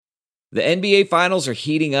The NBA Finals are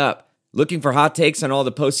heating up. Looking for hot takes on all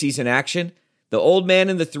the postseason action? The Old Man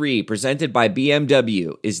and the Three, presented by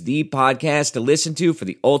BMW, is the podcast to listen to for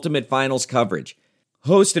the ultimate finals coverage.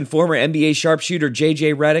 Host and former NBA sharpshooter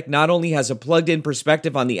JJ Redick not only has a plugged-in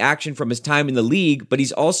perspective on the action from his time in the league, but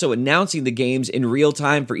he's also announcing the games in real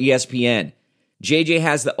time for ESPN. JJ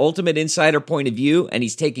has the ultimate insider point of view, and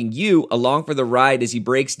he's taking you along for the ride as he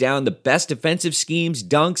breaks down the best defensive schemes,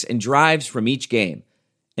 dunks, and drives from each game.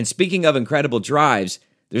 And speaking of incredible drives,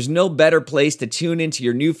 there's no better place to tune into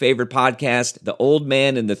your new favorite podcast, The Old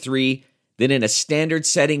Man and the Three, than in a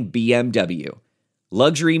standard-setting BMW.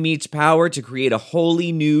 Luxury meets power to create a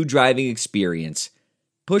wholly new driving experience.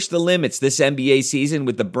 Push the limits this NBA season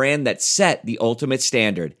with the brand that set the ultimate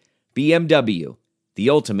standard, BMW, the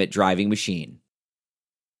ultimate driving machine.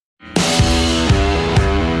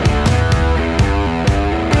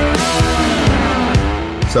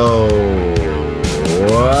 So,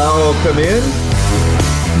 welcome in,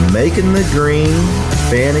 Making the Green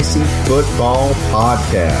Fantasy Football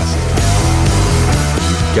Podcast.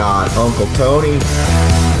 We've got Uncle Tony,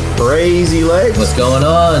 Crazy Legs. What's going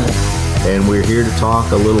on? And we're here to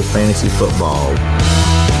talk a little fantasy football.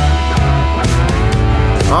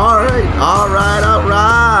 All right.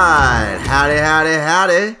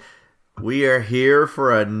 Howdy. We are here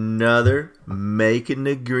for another Making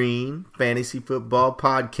the Green Fantasy Football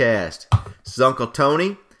Podcast. This is Uncle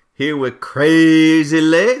Tony here with Crazy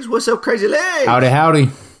Legs. What's up, Crazy Legs?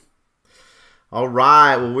 Howdy. All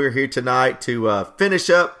right. Well, we're here tonight to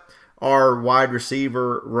finish up our wide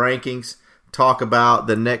receiver rankings, talk about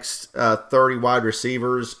the next 30 wide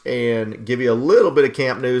receivers, and give you a little bit of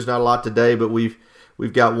camp news. Not a lot today, but we've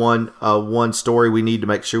got one story we need to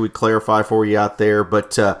make sure we clarify for you out there.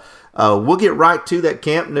 But we'll get right to that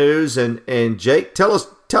camp news. And Jake, tell us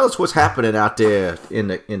what's happening out there in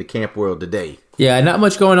the camp world today. Yeah, not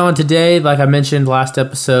much going on today. Like I mentioned last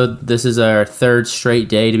episode, this is our third straight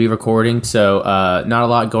day to be recording, so not a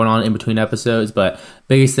lot going on in between episodes. But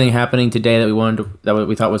biggest thing happening today that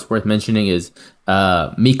we thought was worth mentioning is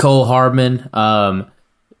Mecole Hardman for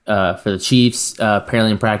the Chiefs.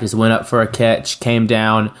 Apparently in practice, went up for a catch, came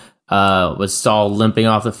down, was saw limping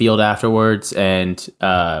off the field afterwards, and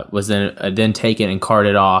was then taken and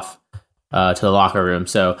carted off to the locker room.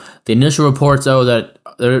 So the initial reports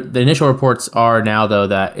are now though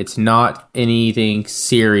that it's not anything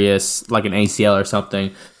serious like an ACL or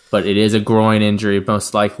something, but it is a groin injury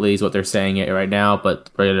most likely is what they're saying it right now. But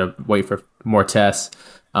we're gonna wait for more tests.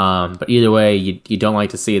 But either way, you don't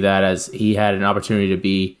like to see that, as he had an opportunity to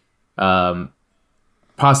be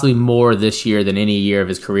possibly more this year than any year of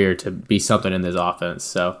his career to be something in this offense.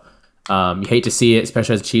 So you hate to see it,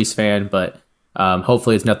 especially as a Chiefs fan, but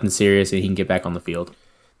hopefully it's nothing serious and he can get back on the field.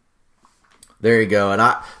 There you go.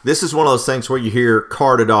 And this is one of those things where you hear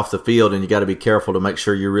carted off the field, and you got to be careful to make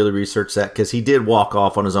sure you really research that, because he did walk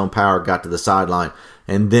off on his own power, got to the sideline,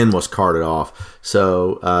 and then was carted off.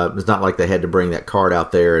 So it's not like they had to bring that cart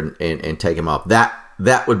out there and take him off.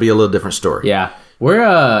 That would be a little different story. Yeah,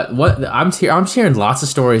 I'm hearing lots of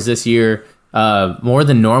stories this year, more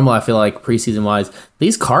than normal. I feel like preseason wise,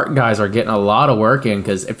 these cart guys are getting a lot of work in,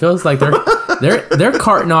 because it feels like they're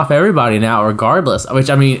carting off everybody now, regardless.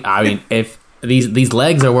 Which I mean, if these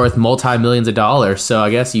legs are worth multi-millions of dollars, so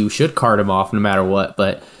I guess you should cart them off no matter what.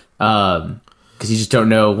 But because you just don't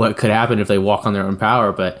know what could happen if they walk on their own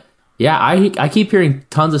power. But yeah, I keep hearing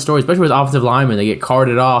tons of stories, especially with offensive linemen. They get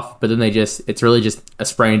carted off, but then it's really just a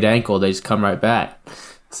sprained ankle. They just come right back.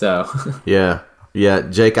 So yeah,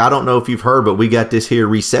 Jake, I don't know if you've heard, but we got this here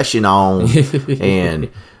recession on,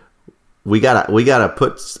 and we gotta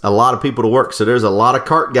put a lot of people to work. So there's a lot of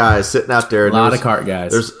cart guys sitting out there. A lot of cart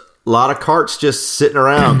guys. There's a lot of carts just sitting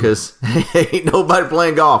around because ain't nobody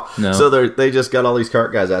playing golf. No. So they just got all these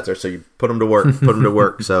cart guys out there. So you put them to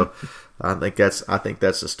work. So I think that's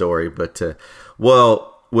the story. But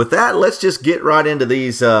well, with that, let's just get right into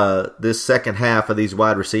these this second half of these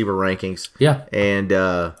wide receiver rankings. Yeah, and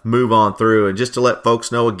move on through. And just to let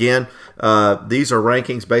folks know again, these are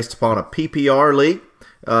rankings based upon a PPR league,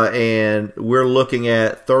 and we're looking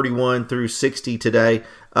at 31 through 60 today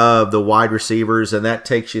of the wide receivers, and that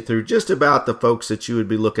takes you through just about the folks that you would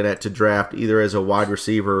be looking at to draft either as a wide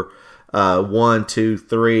receiver 1, 2,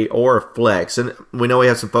 3, or a flex. And we know we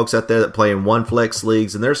have some folks out there that play in one flex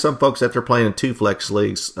leagues, and there's some folks that are playing in two flex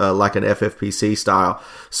leagues, like an FFPC style.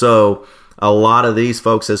 So a lot of these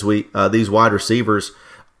folks, these wide receivers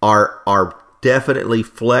are definitely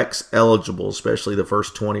flex eligible, especially the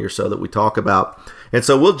first 20 or so that we talk about. And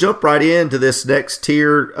so we'll jump right into this next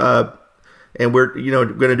tier, and we're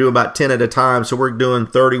going to do about 10 at a time. So we're doing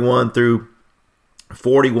 31 through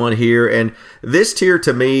 41 here. And this tier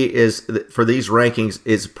to me is, for these rankings,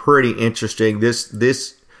 is pretty interesting.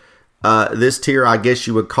 This tier, I guess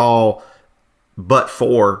you would call but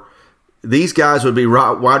for. These guys would be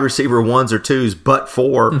wide receiver ones or twos, but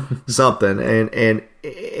for something. And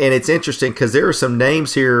it's interesting because there are some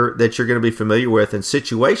names here that you're going to be familiar with and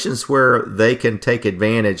situations where they can take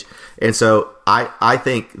advantage. And so I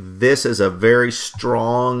think this is a very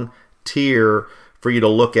strong tier for you to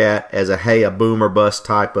look at as a boom or bust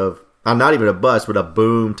type of, not even a bust, but a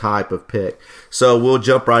boom type of pick. So we'll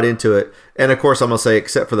jump right into it. And of course, I'm going to say,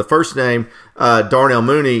 except for the first name, Darnell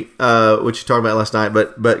Mooney, which you talked about last night,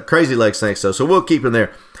 but Crazy Legs thinks so. So we'll keep him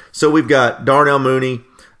there. So we've got Darnell Mooney,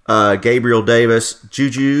 Gabriel Davis,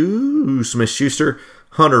 Juju Smith-Schuster,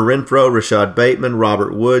 Hunter Renfrow, Rashad Bateman,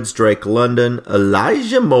 Robert Woods, Drake London,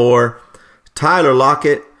 Elijah Moore, Tyler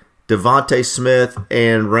Lockett, Devontae Smith,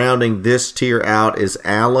 and rounding this tier out is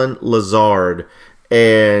Alan Lazard.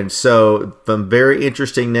 And so some very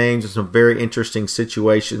interesting names and some very interesting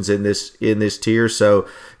situations in this tier. So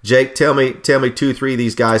Jake, tell me 2-3 of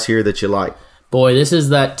these guys here that you like. Boy, this is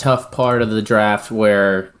that tough part of the draft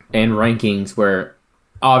and rankings where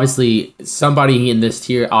obviously somebody in this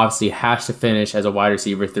tier obviously has to finish as a wide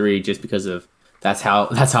receiver 3 just because of that's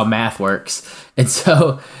how math works. And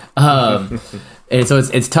so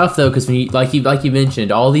it's tough though, because when you like you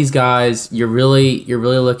mentioned, all these guys, you're really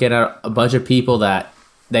looking at a bunch of people that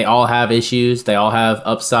they all have issues, they all have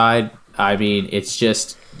upside. I mean, it's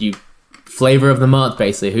just flavor of the month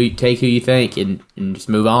basically. Who you think and just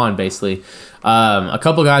move on basically. A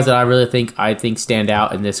couple guys that I think stand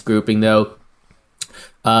out in this grouping though.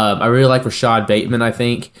 I really like Rashad Bateman. I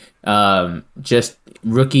think just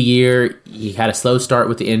rookie year, he had a slow start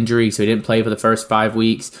with the injury, so he didn't play for the first 5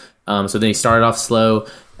 weeks. So then he started off slow,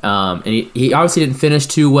 and he obviously didn't finish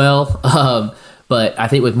too well. But I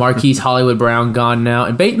think with Marquise Hollywood Brown gone now,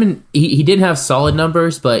 and Bateman, he didn't have solid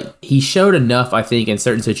numbers, but he showed enough, I think, in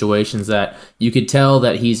certain situations that you could tell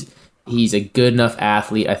that he's a good enough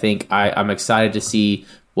athlete. I think I'm excited to see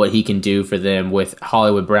what he can do for them with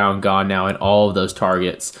Hollywood Brown gone now and all of those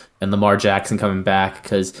targets and Lamar Jackson coming back,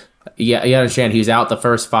 because you understand he was out the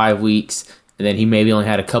first 5 weeks, and then he maybe only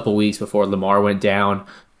had a couple weeks before Lamar went down.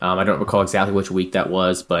 I don't recall exactly which week that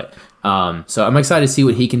was, but so I'm excited to see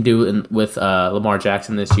what he can do with Lamar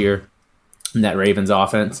Jackson this year in that Ravens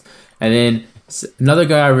offense. And then another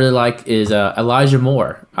guy I really like is Elijah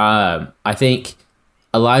Moore. I think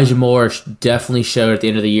Elijah Moore definitely showed at the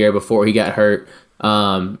end of the year before he got hurt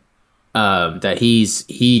that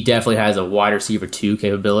he definitely has a wide receiver 2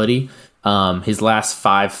 capability. His last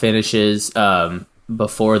 5 finishes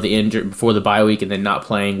before the bye week and then not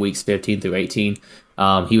playing weeks 15 through 18.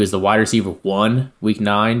 He was the wide receiver 1 week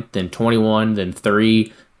 9, then 21, then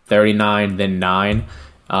 3, 39, then 9.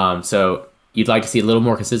 So you'd like to see a little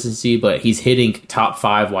more consistency, but he's hitting top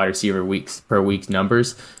 5 wide receiver weeks per week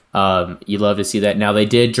numbers. You'd love to see that. Now they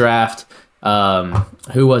did draft.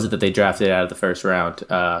 Who was it that they drafted out of the first round?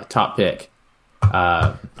 Top pick.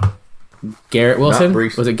 Garrett Wilson?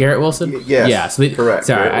 Was it Garrett Wilson? Yes. Yeah. So correct.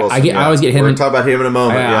 Sorry, I always get him. We're going to talk about him in a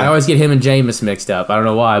moment. I always get him and Jameis mixed up. I don't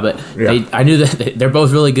know why, but I knew that they're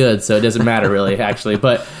both really good, so it doesn't matter really, actually.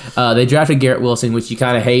 But they drafted Garrett Wilson, which you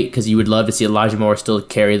kind of hate because you would love to see Elijah Moore still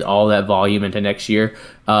carry all that volume into next year.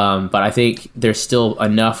 But I think there's still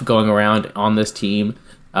enough going around on this team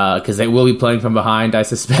because they will be playing from behind, I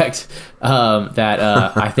suspect, that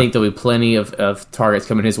I think there'll be plenty of targets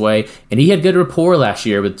coming his way. And he had good rapport last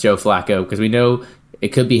year with Joe Flacco because we know it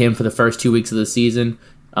could be him for the first 2 weeks of the season.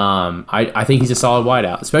 I think he's a solid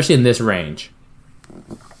wideout, especially in this range.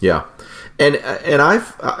 Yeah. And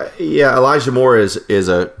Elijah Moore is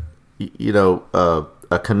a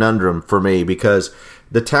conundrum for me because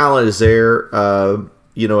the talent is there,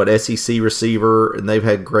 at SEC receiver, and they've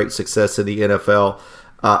had great success in the NFL.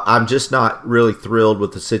 I'm just not really thrilled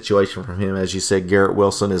with the situation from him. As you said, Garrett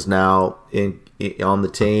Wilson is now on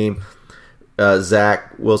the team.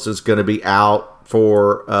 Zach Wilson's going to be out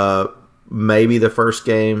for maybe the first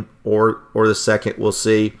game or the second. We'll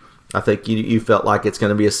see. I think you felt like it's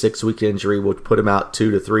going to be a 6-week injury, which put him out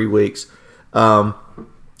 2 to 3 weeks. And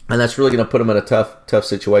that's really going to put him in a tough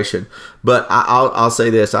situation. But I'll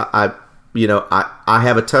say this: I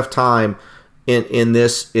have a tough time in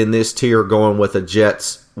this tier going with a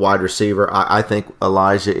Jets wide receiver. I think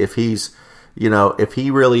Elijah, if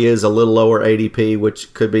he really is a little lower ADP,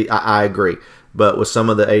 which could be, I agree. But with some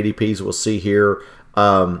of the ADPs we'll see here,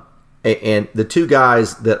 and the 2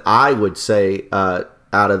 guys that I would say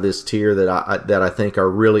out of this tier that I think are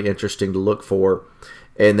really interesting to look for,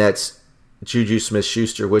 and that's Juju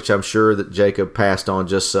Smith-Schuster, which I'm sure that Jacob passed on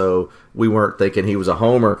just so we weren't thinking he was a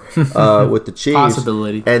homer with the Chiefs.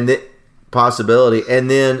 Possibility. Possibility. And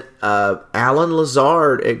then Alan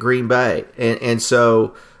Lazard at Green Bay. And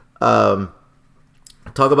so talk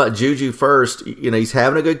about Juju first. He's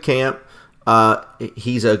having a good camp.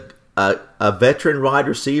 He's a veteran wide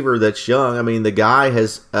receiver that's young. I mean, the guy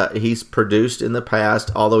he's produced in the past,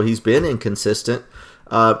 although he's been inconsistent.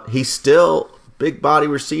 He's still big body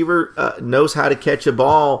receiver, knows how to catch a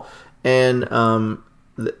ball, and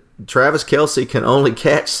Travis Kelce can only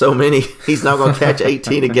catch so many. He's not going to catch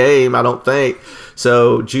 18 a game, I don't think.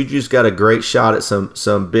 So Juju's got a great shot at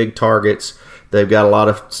some big targets. They've got a lot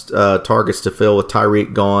of targets to fill with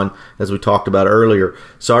Tyreek gone, as we talked about earlier.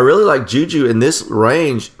 So I really like Juju in this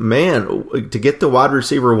range. Man, to get the wide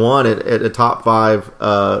receiver one at a top 5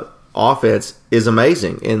 offense is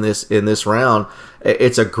amazing in this round.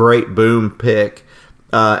 It's a great boom pick.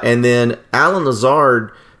 And then Alan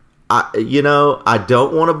Lazard, I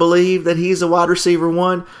don't want to believe that he's a wide receiver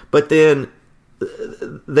one, but then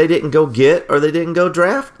they didn't go get or they didn't go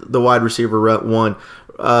draft the wide receiver one.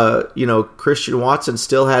 Christian Watson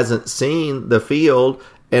still hasn't seen the field,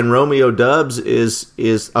 and Romeo Doubs is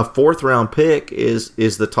a 4th round pick, is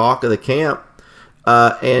the talk of the camp.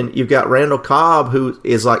 And you've got Randall Cobb, who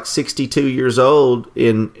is like 62 years old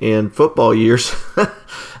in football years.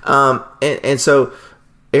 And so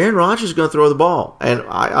Aaron Rodgers is going to throw the ball. And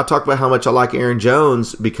I'll talk about how much I like Aaron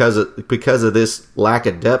Jones because of this lack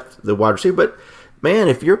of depth, the wide receiver. But, man,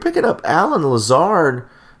 if you're picking up Alan Lazard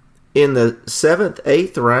in the 7th,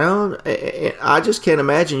 8th round, I just can't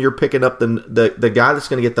imagine you're picking up the guy that's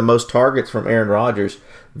going to get the most targets from Aaron Rodgers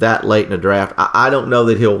that late in the draft. I don't know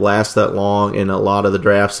that he'll last that long in a lot of the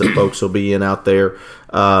drafts that folks will be in out there.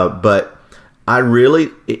 But I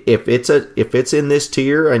really, if it's in this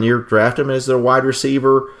tier and you're drafting him as a wide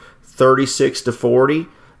receiver, 36 to 40,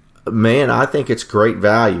 man, I think it's great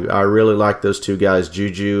value. I really like those two guys,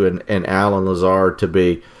 Juju and Alan Lazard, to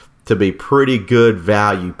be pretty good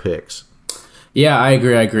value picks. Yeah, I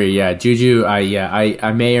agree. Yeah, Juju,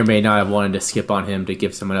 I may or may not have wanted to skip on him to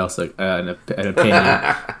give someone else an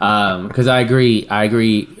opinion. Because I agree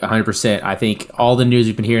 100%. I think all the news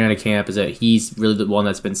we've been hearing out of camp is that he's really the one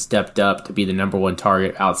that's been stepped up to be the number one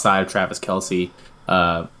target outside of Travis Kelce.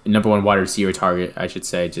 Number one wide receiver target, I should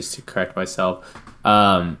say, just to correct myself.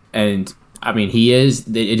 And I mean,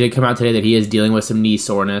 it did come out today that he is dealing with some knee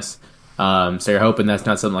soreness. So you're hoping that's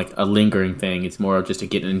not something like a lingering thing. It's more of just a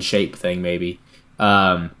getting in shape thing, maybe.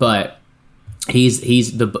 But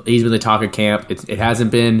he's been the talk of camp. It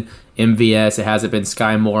hasn't been MVS. It hasn't been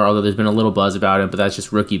Sky Moore, although there's been a little buzz about him, but that's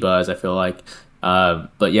just rookie buzz, I feel like.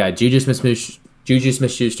 But yeah, Juju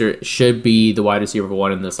Smith-Schuster should be the wide receiver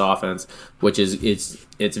one in this offense, which is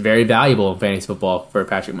it's very valuable in fantasy football for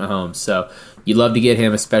Patrick Mahomes. So you'd love to get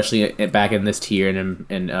him, especially back in this tier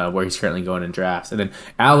and where he's currently going in drafts. And then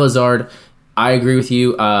Al Lazard, I agree with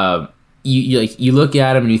you. You look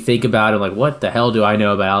at him and you think about him like, what the hell do I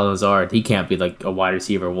know about Al Lazard? He can't be like a wide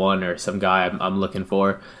receiver one or some guy I'm looking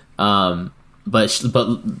for. But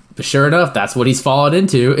sure enough, that's what he's fallen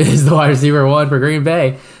into is the wide receiver one for Green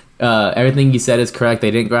Bay. Everything you said is correct.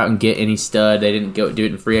 They didn't go out and get any stud. They didn't go do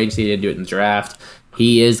it in free agency. They didn't do it in the draft.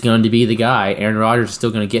 He is going to be the guy. Aaron Rodgers is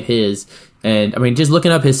still going to get his. And, I mean, just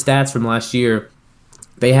looking up his stats from last year,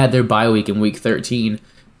 they had their bye week in week 13.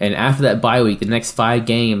 And after that bye week, the next 5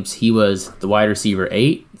 games, he was the wide receiver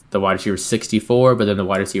 8, the wide receiver 64, but then the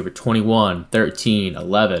wide receiver 21, 13,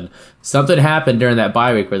 11. Something happened during that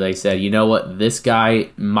bye week where they said, you know what, this guy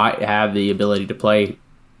might have the ability to play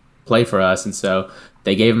for us. And so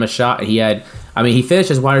they gave him a shot. And he finished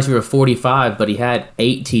as wide receiver 45, but he had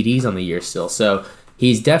 8 TDs on the year still. So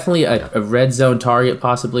he's definitely a red zone target,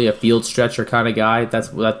 possibly a field stretcher kind of guy.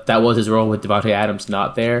 That was his role with Devontae Adams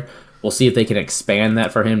not there. We'll see if they can expand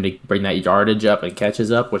that for him to bring that yardage up and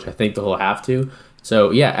catches up, which I think they'll have to. So,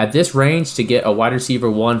 yeah, at this range, to get a wide receiver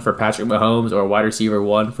 1 for Patrick Mahomes or a wide receiver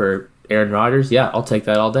 1 for Aaron Rodgers, yeah, I'll take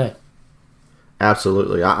that all day.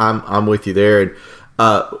 Absolutely. I'm with you there. And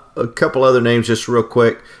a couple other names just real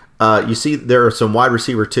quick. You see there are some wide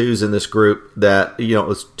receiver 2s in this group that,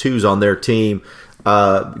 it's 2s on their team.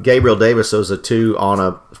 Gabriel Davis was a 2 on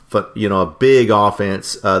a big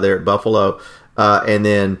offense there at Buffalo. And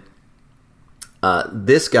then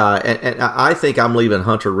this guy, and I think I'm leaving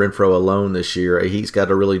Hunter Renfrow alone this year. He's got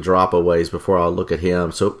to really drop a ways before I'll look at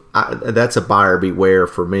him. So that's a buyer beware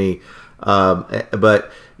for me.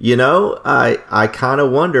 But, I kind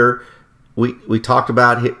of wonder, we talked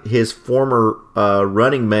about his former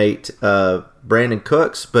running mate, Brandon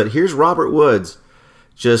Cooks, but here's Robert Woods.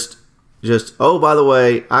 Just, oh, by the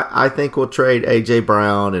way, I think we'll trade A.J.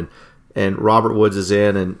 Brown and and Robert Woods is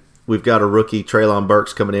in, and we've got a rookie, Treylon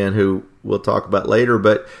Burks, coming in, who we'll talk about later.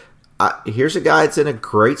 But here's a guy that's in a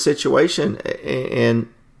great situation, and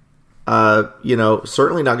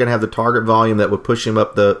certainly not going to have the target volume that would push him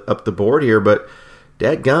up the board here. But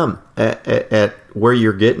dadgum, at where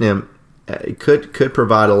you're getting him, it could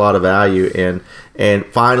provide a lot of value. And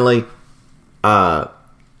finally, a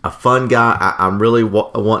fun guy. I'm really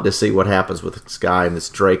wanting to see what happens with this guy, and this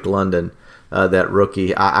Drake London, that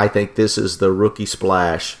rookie. I think this is the rookie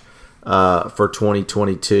splash for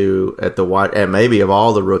 2022 at the wide, and maybe of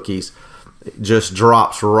all the rookies, just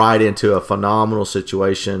drops right into a phenomenal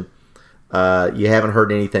situation. You haven't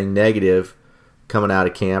heard anything negative coming out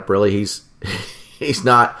of camp. Really, he's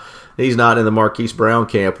not in the Marquise Brown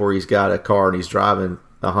camp where he's got a car and he's driving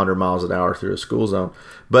 100 miles an hour through a school zone.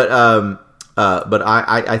 But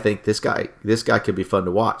I think this guy could be fun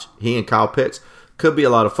to watch. He and Kyle Pitts could be a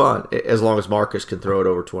lot of fun as long as Marcus can throw it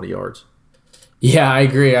over 20 yards. Yeah, I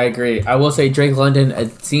agree. I will say Drake London,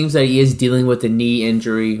 it seems that he is dealing with a knee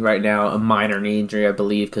injury right now, a minor knee injury, I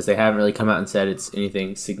believe, because they haven't really come out and said it's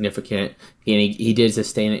anything significant. He did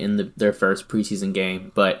sustain it in their first preseason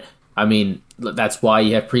game. But, I mean, that's why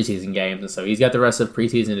you have preseason games. And so he's got the rest of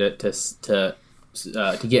preseason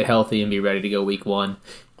to get healthy and be ready to go week one.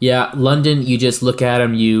 Yeah, London, you just look at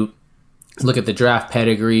him, you look at the draft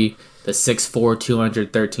pedigree, the 6'4",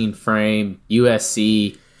 213 frame,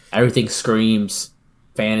 USC. Everything screams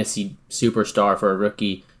fantasy superstar for a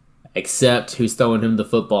rookie, except who's throwing him the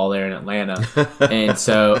football there in Atlanta. And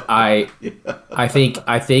so I think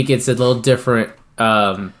it's a little different,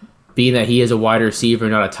 being that he is a wide receiver,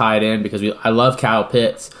 not a tight end. Because I love Kyle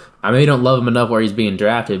Pitts. I maybe don't love him enough where he's being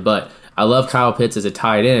drafted, but I love Kyle Pitts as a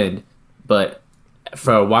tight end. But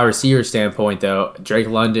from a wide receiver standpoint, though, Drake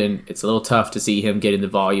London, it's a little tough to see him getting the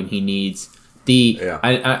volume he needs.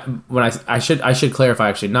 I should clarify,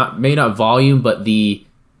 actually, maybe not volume, but the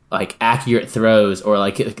accurate throws, or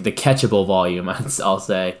the catchable volume, I'll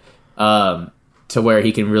say, to where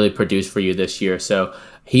he can really produce for you this year. So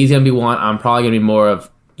he's gonna be one. I'm probably gonna be more of,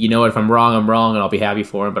 if I'm wrong, I'm wrong, and I'll be happy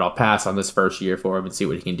for him, but I'll pass on this first year for him and see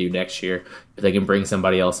what he can do next year if they can bring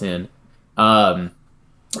somebody else in. And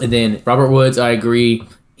then Robert Woods, I agree.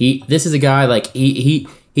 This is a guy he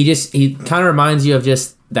kind of reminds you of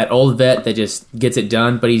just that old vet that just gets it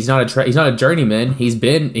done, but he's not a journeyman. He's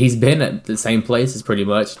been at the same places pretty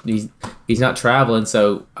much. He's not traveling,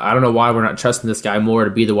 so I don't know why we're not trusting this guy more to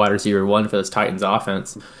be the wide receiver one for this Titans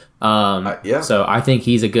offense. So I think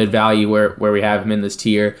he's a good value where we have him in this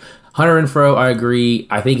tier. Hunter Renfrow, I agree.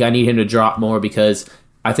 I think I need him to drop more because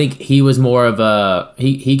I think he was more of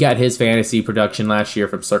he got his fantasy production last year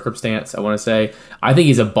from circumstance, I want to say. I think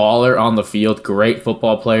he's a baller on the field, great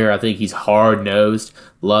football player. I think he's hard-nosed,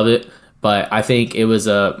 love it. But I think it was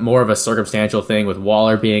more of a circumstantial thing with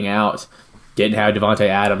Waller being out. Didn't have Devontae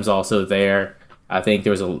Adams also there. I think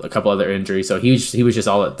there was a couple other injuries. So he was just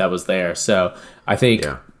all that was there. So I think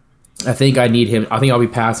I need him. I think I'll be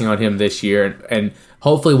passing on him this year. And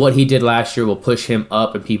hopefully what he did last year will push him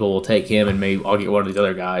up and people will take him, and maybe I'll get one of these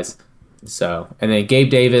other guys. So, and then Gabe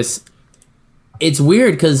Davis, it's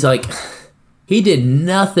weird because he did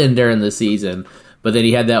nothing during the season, but then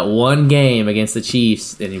he had that one game against the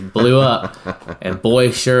Chiefs and he blew up. And boy,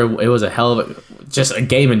 sure, it was a hell of just a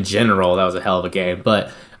game in general. That was a hell of a game.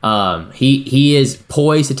 But he is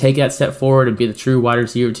poised to take that step forward and be the true wide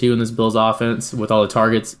receiver 2 in this Bills offense with all the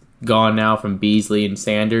targets gone now from Beasley and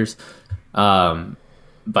Sanders.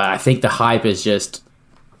 But I think the hype is just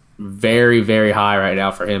very, very high right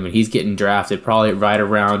now for him, and he's getting drafted probably right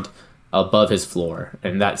around above his floor,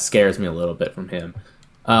 and that scares me a little bit from him.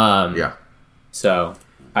 So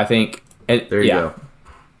I think there you go.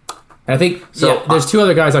 And I think there's two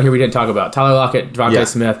other guys on here we didn't talk about: Tyler Lockett, Devontae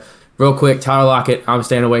Smith. Real quick, Tyler Lockett, I'm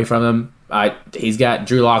staying away from him. He's got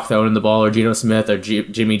Drew Lock throwing the ball, or Geno Smith, or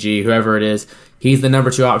Jimmy G, whoever it is. He's the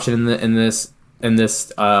number 2 option in this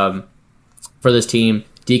for this team.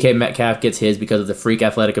 DK Metcalf gets his because of the freak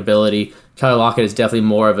athletic ability. Tyler Lockett is definitely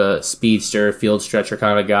more of a speedster, field stretcher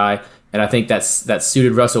kind of guy, and I think that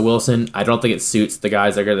suited Russell Wilson. I don't think it suits the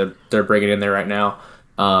guys they're bringing in there right now.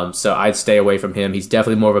 So I'd stay away from him. He's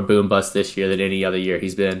definitely more of a boom bust this year than any other year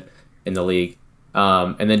he's been in the league.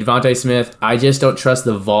 And then Devontae Smith, I just don't trust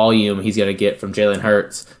the volume he's going to get from Jalen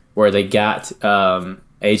Hurts, where they got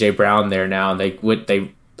AJ Brown there now, and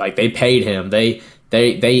they paid him.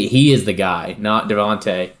 He is the guy, not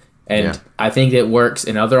Devontae. And I think it works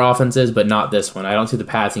in other offenses, but not this one. I don't see the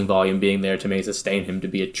passing volume being there to maybe sustain him to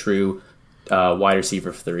be a true wide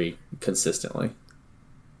receiver 3 consistently.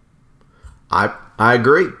 I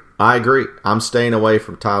agree. I'm staying away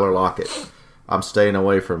from Tyler Lockett. I'm staying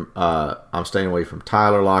away from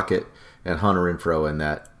Tyler Lockett. and Hunter Renfrow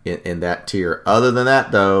in that tier. Other than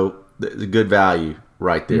that, though, the good value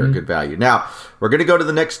right there, good value. Now, we're going to go to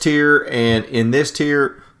the next tier, and in this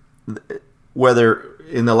tier, whether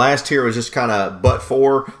in the last tier it was just kind of but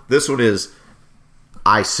for, this one is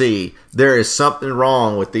I see there is something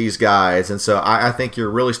wrong with these guys, and so I think you're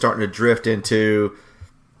really starting to drift into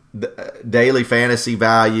the daily fantasy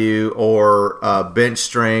value or bench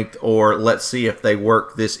strength, or let's see if they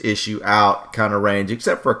work this issue out kind of range,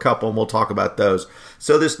 except for a couple, and we'll talk about those.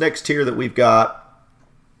 So this next tier that we've got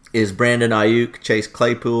is Brandon Ayuk, Chase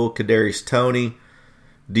Claypool, Kadarius Toney,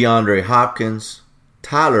 DeAndre Hopkins,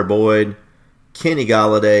 Tyler Boyd, Kenny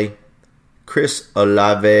Galladay, Chris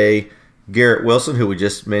Olave, Garrett Wilson, who we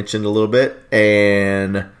just mentioned a little bit,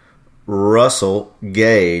 and Russell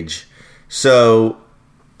Gage. So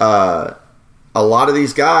a lot of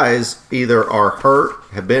these guys either are hurt,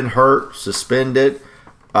 have been hurt, suspended,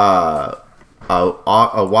 a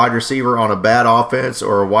wide receiver on a bad offense,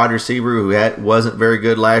 or a wide receiver who wasn't very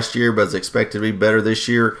good last year but is expected to be better this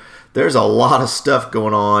year. There's a lot of stuff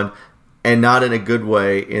going on, and not in a good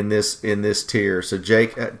way in this tier. So,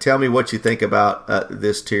 Jake, tell me what you think about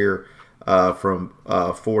this tier from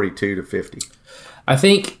 42 to 50. I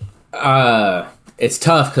think it's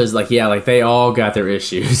tough because, they all got their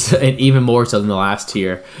issues, and even more so than the last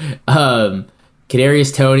tier.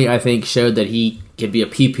 Kadarius Toney, I think, showed that he could be a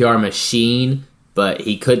PPR machine, but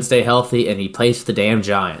he couldn't stay healthy, and he plays for the damn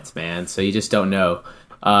Giants, man. So you just don't know.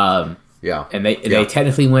 Yeah. And they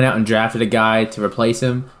technically went out and drafted a guy to replace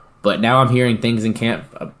him, but now I'm hearing things in camp,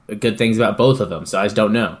 good things about both of them, so I just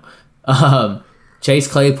don't know. Chase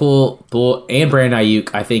Claypool and Brandon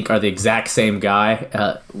Ayuk, I think, are the exact same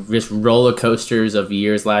guy. Just roller coasters of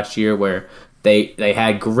years last year where they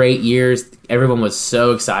had great years. Everyone was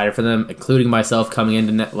so excited for them, including myself coming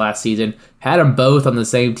into last season. Had them both on the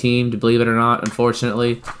same team, to believe it or not,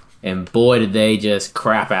 unfortunately. And boy, did they just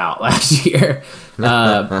crap out last year.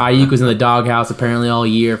 Ayuk was in the doghouse apparently all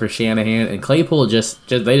year for Shanahan, and Claypool they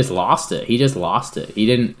just lost it. He just lost it. He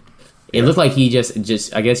didn't. It looked like he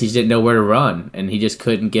just I guess he just didn't know where to run, and he just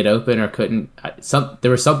couldn't get open or couldn't.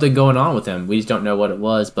 There was something going on with him. We just don't know what it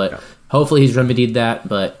was, but hopefully he's remedied that.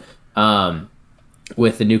 But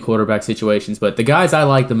with the new quarterback situations, but the guys I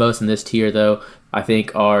like the most in this tier, though, I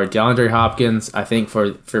think are DeAndre Hopkins. I think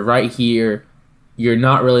for right here, you're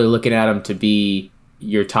not really looking at him to be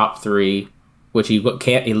your top three, which he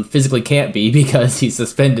physically can't be because he's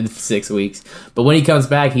suspended for 6 weeks. But when he comes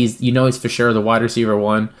back, he's for sure the wide receiver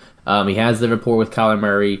one. He has the rapport with Kyler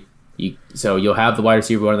Murray, so you'll have the wide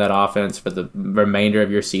receiver one of that offense for the remainder of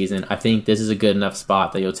your season. I think this is a good enough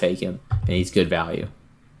spot that you'll take him, and he's good value.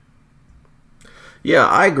 Yeah,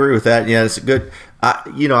 I agree with that. Yeah, it's a good.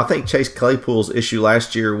 I think Chase Claypool's issue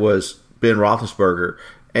last year was Ben Roethlisberger,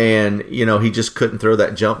 and he just couldn't throw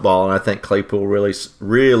that jump ball. And I think Claypool really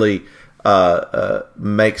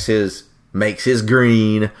makes his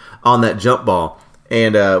green on that jump ball.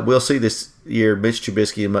 And we'll see this year Mitch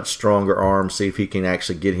Trubisky a much stronger arm. See if he can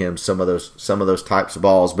actually get him some of those types of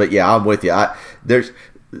balls. But yeah, I'm with you. And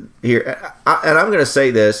I'm going to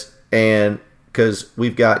say this, and because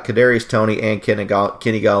we've got Kadarius Toney and Kenny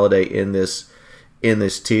Galladay in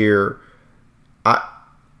this tier,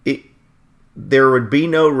 there would be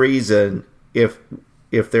no reason if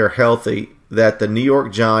they're healthy that the New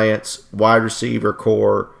York Giants wide receiver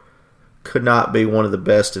core could not be one of the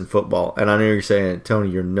best in football. And I know you're saying, Tony,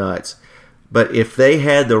 you're nuts. But if they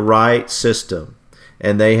had the right system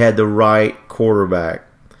and they had the right quarterback,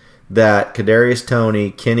 that Kadarius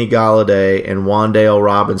Toney, Kenny Galladay, and Wan'Dale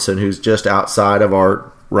Robinson, who's just outside of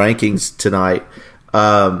our rankings tonight,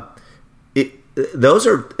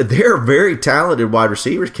 they're very talented wide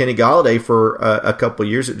receivers. Kenny Galladay for a couple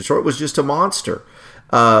of years at Detroit was just a monster.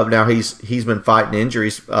 Now he's been fighting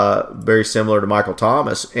injuries, very similar to Michael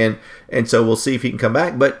Thomas, and so we'll see if he can come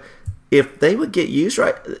back. But if they would get used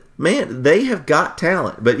right, man, they have got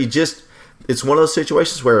talent. But it's one of those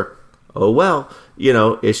situations where,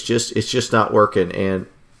 it's just not working, and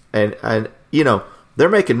they're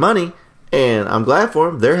making money, and I'm glad for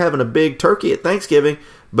them. They're having a big turkey at Thanksgiving,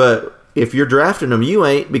 but if you're drafting them, you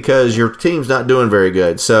ain't, because your team's not doing very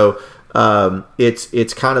good. So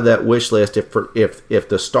it's kind of that wish list. If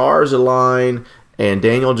the stars align and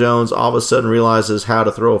Daniel Jones all of a sudden realizes how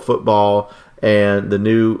to throw a football, and the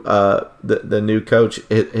new coach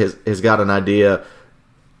has got an idea,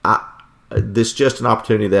 this is just an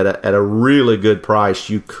opportunity that at a really good price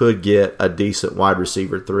you could get a decent wide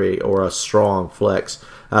receiver 3 or a strong flex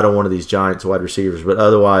out of one of these Giants wide receivers. But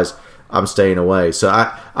otherwise, I'm staying away. So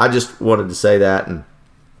I just wanted to say that and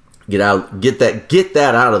get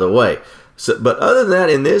that out of the way. So, but other than that,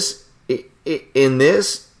 in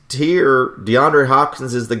this tier, DeAndre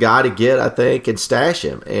Hopkins is the guy to get, I think, and stash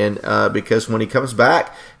him. And because when he comes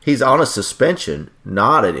back, he's on a suspension,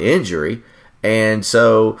 not an injury. And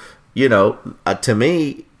so, to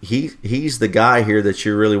me, he's the guy here that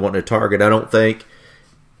you're really wanting to target. I don't think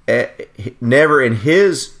never in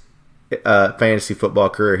his fantasy football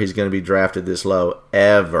career he's going to be drafted this low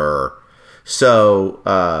ever. So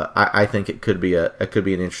I think it could be an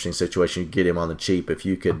interesting situation. You get him on the cheap if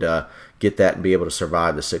you could get that and be able to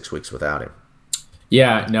survive the 6 weeks without him.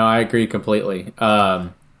 Yeah, no, I agree completely.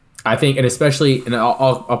 I think, and especially, and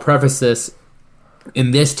I'll preface this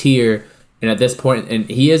in this tier, and at this point, and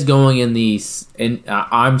he is going in these, and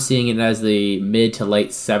I'm seeing it as the mid to late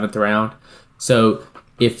 7th round. So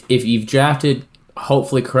if you've drafted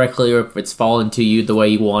hopefully correctly, or if it's fallen to you the way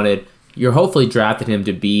you wanted, you're hopefully drafted him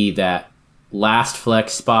to be that last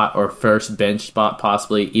flex spot or first bench spot,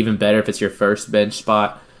 possibly even better if it's your first bench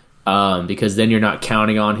spot, because then you're not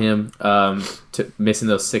counting on him to missing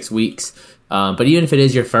those 6 weeks. But even if it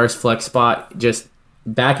is your first flex spot, just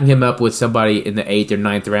backing him up with somebody in the 8th or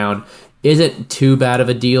 9th round isn't too bad of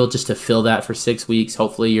a deal just to fill that for 6 weeks.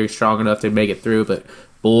 Hopefully you're strong enough to make it through. But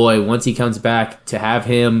boy, once he comes back, to have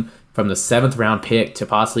him from the 7th round pick to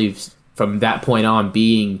possibly from that point on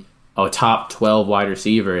being a top 12 wide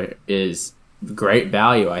receiver is great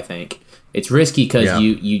value. I think it's risky because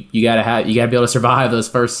you gotta be able to survive those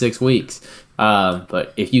first 6 weeks.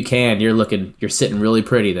 But if you can, you're sitting really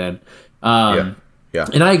pretty then. Yeah.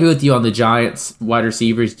 And I agree with you on the Giants wide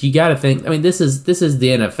receivers. You got to think. I mean, this is the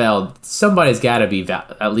NFL. Somebody's got to be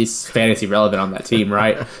at least fantasy relevant on that team,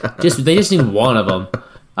 right? They just need one of them.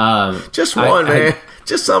 Just one, man.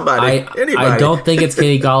 Just somebody. Anybody. I don't think it's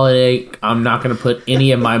Kenny Golladay. I'm not going to put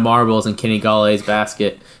any of my marbles in Kenny Galladay's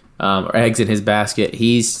basket. Or eggs in his basket.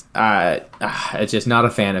 He's just not a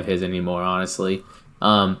fan of his anymore, honestly.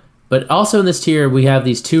 But also in this tier, we have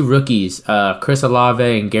these 2 rookies, Chris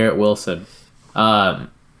Olave and Garrett Wilson.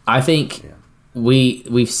 I think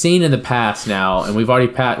we've seen in the past now, and we've already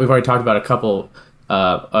talked about a couple,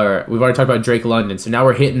 or we've already talked about Drake London. So now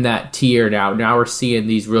we're hitting that tier. Now we're seeing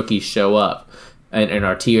these rookies show up in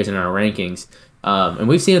our tiers and our rankings. And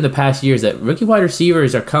we've seen in the past years that rookie wide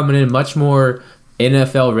receivers are coming in much more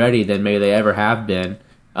NFL ready than maybe they ever have been.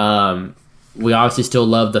 We obviously still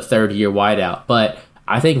love the 3rd-year wideout, but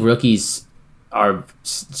I think rookies are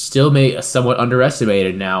still somewhat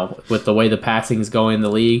underestimated now with the way the passing is going in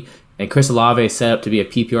the league. And Chris Olave is set up to be a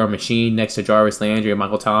PPR machine next to Jarvis Landry and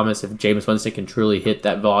Michael Thomas. If Jameis Winston can truly hit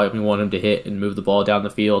that volume we want him to hit and move the ball down the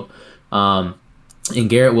field. And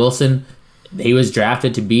Garrett Wilson, he was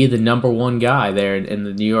drafted to be the number 1 guy there in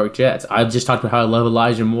the New York Jets. I just talked about how I love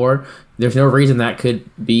Elijah Moore. There's no reason that could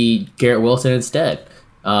be Garrett Wilson instead.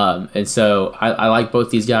 And so I like both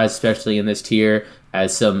these guys, especially in this tier,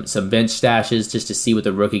 as some bench stashes just to see what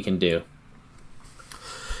the rookie can do.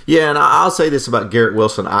 Yeah, and I'll say this about Garrett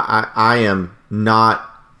Wilson. I am not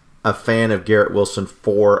a fan of Garrett Wilson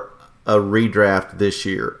for a redraft this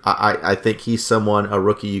year. I think he's a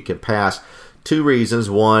rookie you can pass. 2 reasons.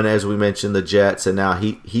 One, as we mentioned, the Jets, and now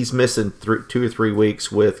he's missing 2 or 3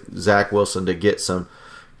 weeks with Zach Wilson to get some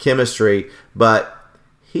chemistry, but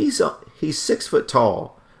he's 6 foot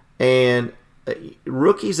tall, and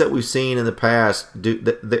rookies that we've seen in the past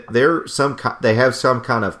they have some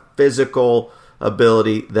kind of physical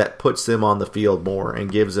ability that puts them on the field more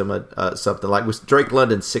and gives them something like with Drake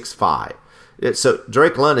London 6'5". So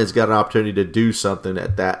Drake London's got an opportunity to do something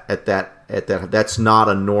at that. That's not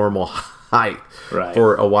a normal height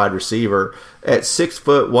for a wide receiver at 6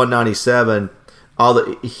 foot 197.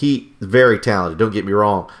 He very talented, don't get me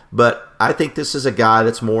wrong, but I think this is a guy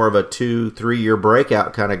that's more of a 2-3 year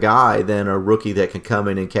breakout kind of guy than a rookie that can come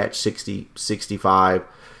in and catch 60, 65,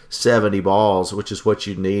 70 balls, which is what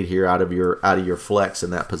you need here out of your flex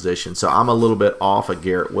in that position. So I'm a little bit off of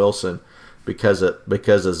Garrett Wilson because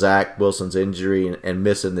of Zach Wilson's injury and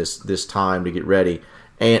missing this time to get ready,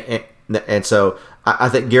 and so I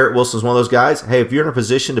think Garrett Wilson's one of those guys. Hey, if you're in a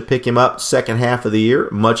position to pick him up second half of the year,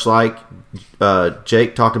 much like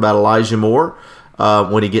Jake talked about Elijah Moore,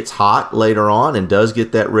 when he gets hot later on and does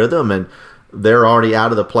get that rhythm, and they're already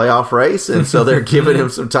out of the playoff race, and so they're giving him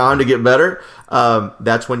some time to get better,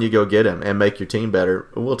 that's when you go get him and make your team better.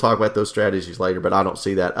 We'll talk about those strategies later, but I don't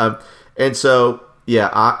see that. And so,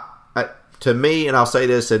 yeah, to me, and I'll say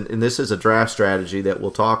this, and this is a draft strategy that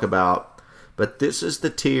we'll talk about, but this is the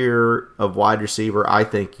tier of wide receiver I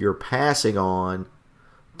think you're passing on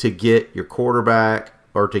to get your quarterback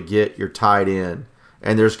or to get your tight end.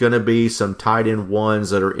 And there's going to be some tight end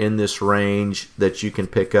ones that are in this range that you can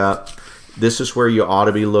pick up. This is where you ought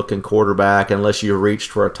to be looking quarterback, unless you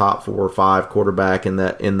reached for a top 4 or 5 quarterback in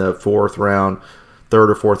the 4th round, third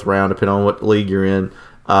or fourth round, depending on what league you're in.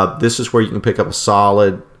 This is where you can pick up a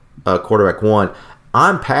solid quarterback one.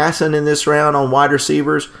 I'm passing in this round on wide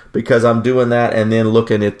receivers because I'm doing that and then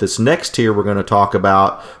looking at this next tier we're going to talk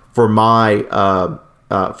about for my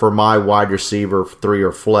wide receiver 3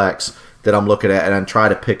 or flex that I'm looking at, and I'm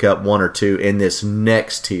trying to pick up 1 or 2 in this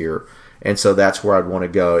next tier. And so that's where I'd want to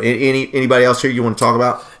go. Anybody else here you want to talk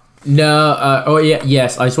about? No.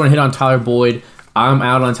 Yes. I just want to hit on Tyler Boyd. I'm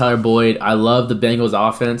out on Tyler Boyd. I love the Bengals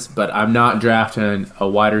offense, but I'm not drafting a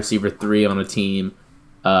wide receiver 3 on a team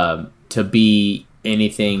to be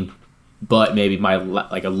anything but maybe a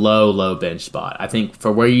low bench spot. I think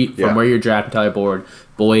from where you're drafting Tyler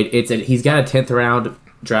Boyd, he's got a 10th round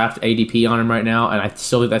draft ADP on him right now, and I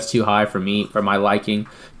still think that's too high for my liking.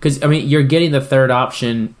 Because you're getting the 4th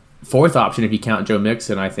option if you count Joe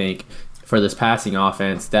Mixon. I think for this passing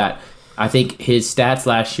offense, that I think his stats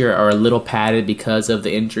last year are a little padded because of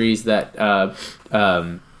the injuries that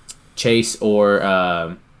Chase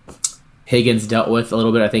or Higgins dealt with a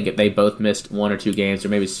little bit. I think they both missed 1 or 2 games, or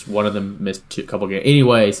maybe one of them missed a couple games.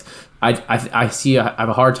 Anyways, I have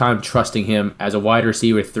a hard time trusting him as a wide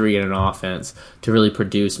receiver 3 in an offense to really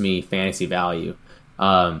produce me fantasy value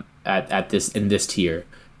in this tier.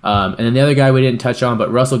 And then the other guy we didn't touch on, but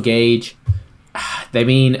Russell Gage.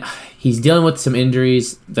 He's dealing with some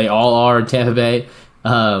injuries. They all are in Tampa Bay.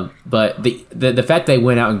 But the fact they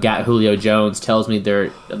went out and got Julio Jones tells me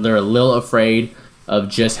they're a little afraid of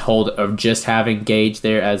just having Gage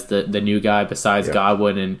there as the new guy besides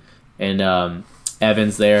Godwin and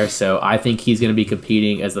Evans there. So I think he's going to be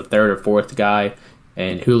competing as the 3rd or 4th guy,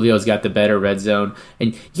 and Julio's got the better red zone.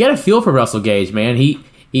 And you got to feel for Russell Gage, man.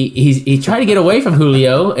 He's trying to get away from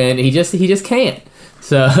Julio, and he just can't.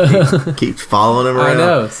 So he keeps following him around. I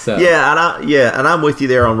know. So and I'm with you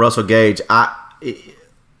there on Russell Gage.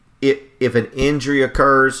 If an injury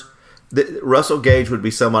occurs, Russell Gage would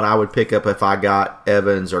be someone I would pick up if I got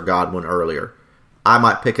Evans or Godwin earlier. I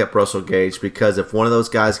might pick up Russell Gage because if one of those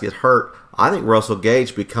guys gets hurt, I think Russell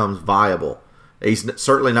Gage becomes viable. He's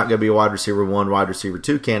certainly not going to be a wide receiver 1, wide receiver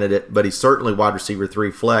 2 candidate, but he's certainly wide receiver 3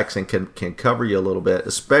 flex and can cover you a little bit,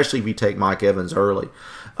 especially if you take Mike Evans early.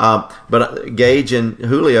 But Gage and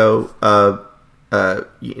Julio,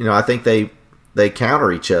 I think they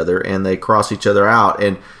counter each other and they cross each other out,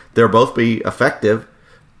 and they'll both be effective,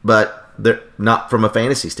 but they're not from a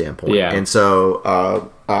fantasy standpoint. Yeah. And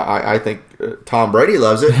so I think Tom Brady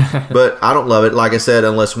loves it, but I don't love it, like I said,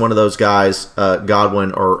 unless one of those guys,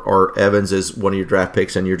 Godwin or Evans, is one of your draft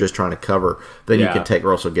picks and you're just trying to cover. Then you can take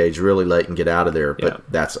Russell Gage really late and get out of there. But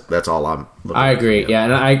that's all I'm looking at. I agree. Yeah,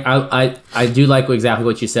 and I do like exactly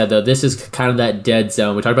what you said, though. This is kind of that dead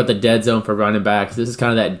zone. We talked about the dead zone for running backs. This is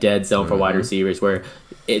kind of that dead zone for wide receivers where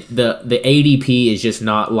the ADP is just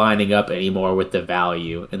not lining up anymore with the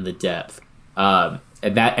value and the depth.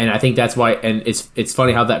 And I think that's why, and it's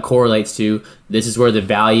funny how that correlates to this is where the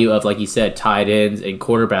value of, like you said, tight ends and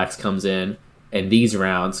quarterbacks comes in these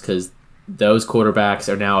rounds, because those quarterbacks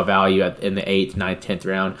are now a value in the 8th, 9th, 10th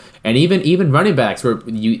round, and even running backs where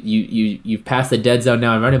you've passed the dead zone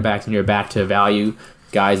now in running backs and you're back to value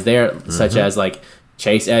guys there, such as like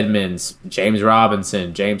Chase Edmonds, James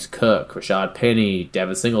Robinson, James Cook, Rashad Penny,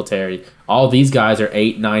 Devin Singletary. All these guys are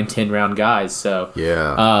 8, 9, 10 round guys. So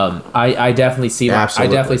I definitely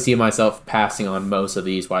see myself passing on most of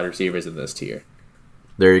these wide receivers in this tier.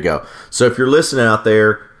 There you go. So if you're listening out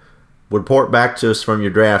there, report back to us from your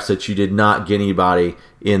drafts that you did not get anybody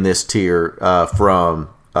in this tier from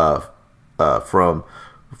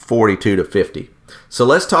 42 to 50. So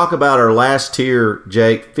let's talk about our last tier,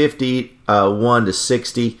 Jake, 51 to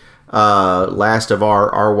 60. Last of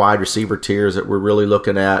our wide receiver tiers that we're really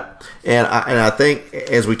looking at. And I think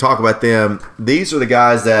as we talk about them, these are the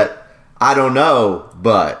guys that I don't know,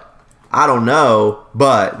 but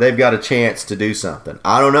they've got a chance to do something.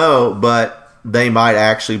 I don't know, but they might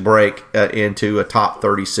actually break into a top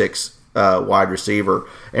 36 wide receiver.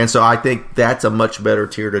 And so I think that's a much better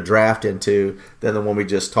tier to draft into than the one we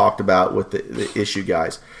just talked about with the issue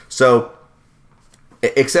guys. So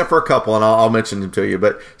except for a couple, and I'll mention them to you.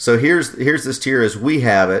 But so here's this tier as we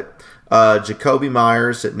have it. Jacoby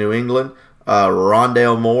Myers at New England,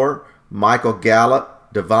 Rondale Moore, Michael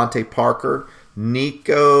Gallup, Devontae Parker,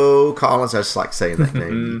 Nico Collins. I just like saying that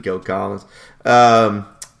name, Nico Collins. Jahan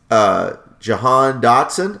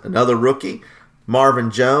Dotson, another rookie. Marvin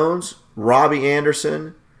Jones, Robbie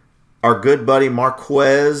Anderson, our good buddy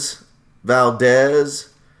Marquez Valdez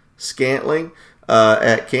Scantling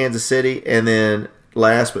at Kansas City, and then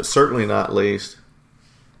last but certainly not least,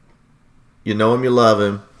 you know him, you love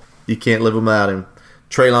him, you can't live without him,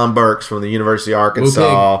 Traylon Burks from the University of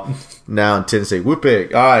Arkansas, now in Tennessee.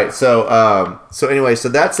 Whoopig. All right, so anyway, so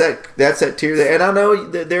that's that tier there. And I know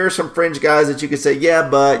that there are some fringe guys that you could say,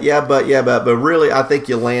 but really, I think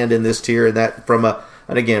you land in this tier, and that from a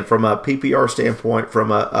PPR standpoint,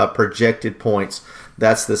 from a projected points,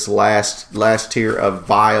 that's this last tier of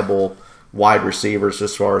viable wide receivers,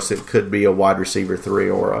 as far as it could be a wide receiver 3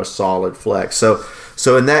 or a solid flex.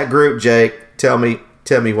 So in that group, Jake, tell me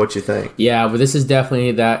what you think. Yeah, but this is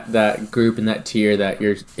definitely that group in that tier that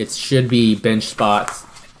it should be bench spots.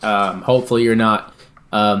 Hopefully you're not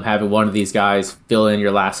having one of these guys fill in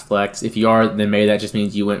your last flex. If you are, then maybe that just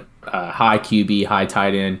means you went high QB, high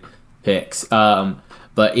tight end picks.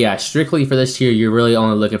 But yeah, strictly for this tier, you're really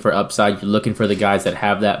only looking for upside. You're looking for the guys that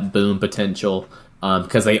have that boom potential,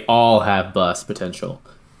 because they all have bust potential.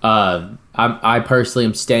 I personally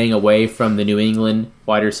am staying away from the New England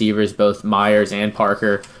wide receivers, both Myers and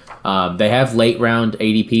Parker. They have late round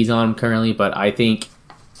ADPs on them currently, but I think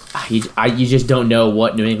you just don't know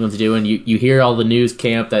what New England's doing. You hear all the news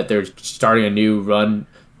camp that they're starting a new run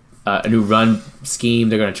scheme.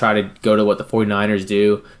 They're going to try to go to what the 49ers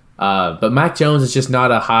do. But Mac Jones is just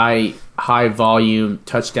not a high volume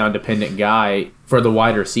touchdown dependent guy for the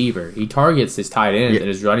wide receiver. He targets his tight ends and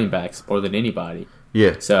his running backs more than anybody.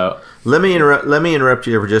 Yeah. So let me interrupt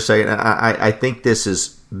you for just a second. I think this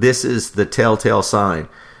is the telltale sign.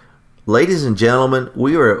 Ladies and gentlemen,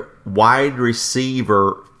 we are at wide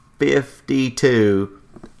receiver 52,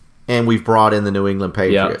 and we've brought in the New England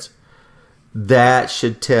Patriots. Yep. That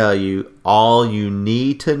should tell you all you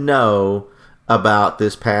need to know about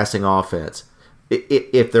this passing offense.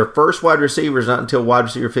 If their first wide receiver is not until wide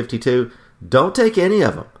receiver 52, don't take any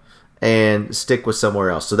of them and stick with somewhere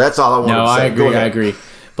else. So that's all I want to say. I agree.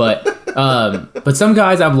 But some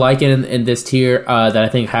guys I'm liking in this tier that I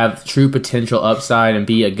think have true potential upside and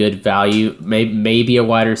be a good value. Maybe a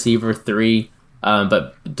wide receiver 3,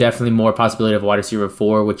 but definitely more possibility of a wide receiver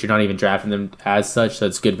 4, which you're not even drafting them as such, so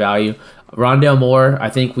it's good value. Rondale Moore, I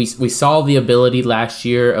think we saw the ability last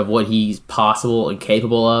year of what he's possible and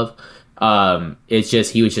capable of. It's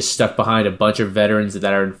just he was just stuck behind a bunch of veterans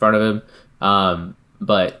that are in front of him.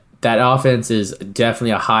 But that offense is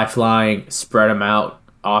definitely a high-flying, spread them out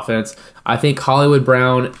offense. I think Hollywood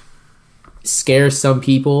Brown scares some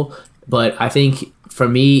people, but I think for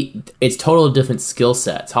me, it's totally different skill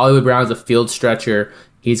sets. Hollywood Brown is a field stretcher.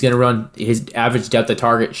 He's going to run, his average depth of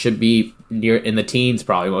target should be near in the teens,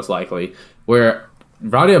 probably most likely, where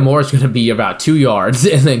Rondale Moore is going to be about 2 yards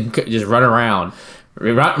and then just run around.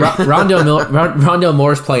 Rondale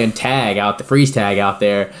Moore's playing tag out, the freeze tag out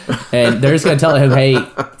there, and they're just going to tell him, hey,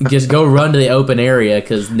 just go run to the open area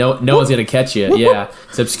because no one's going to catch you. Yeah,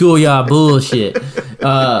 some schoolyard bullshit.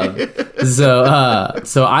 I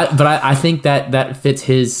think that fits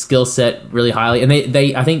his skill set really highly, and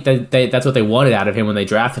I think that's what they wanted out of him when they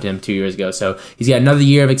drafted him 2 years ago. So he's got another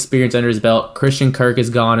year of experience under his belt. Christian Kirk is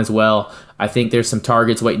gone as well. I think there's some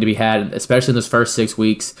targets waiting to be had, especially in those first 6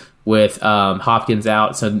 weeks with Hopkins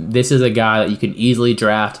out. So this is a guy that you can easily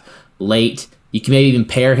draft late. You can maybe even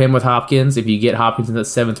pair him with Hopkins. If you get Hopkins in the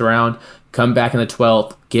 7th round, come back in the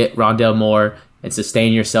 12th, get Rondale Moore, and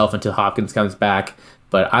sustain yourself until Hopkins comes back.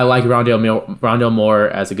 But I like Rondale Moore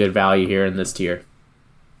as a good value here in this tier.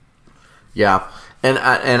 Yeah, and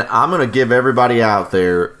I'm going to give everybody out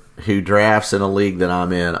there who drafts in a league that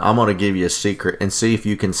I'm in, I'm going to give you a secret and see if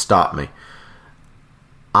you can stop me.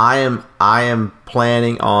 I am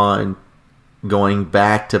planning on going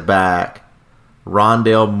back-to-back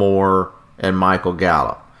Rondale Moore and Michael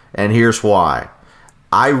Gallup. And here's why.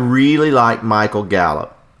 I really like Michael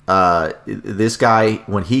Gallup. This guy,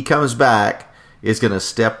 when he comes back, is going to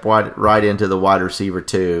step right into the wide receiver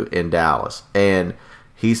 2 in Dallas. And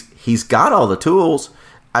he's got all the tools.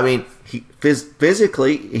 I mean,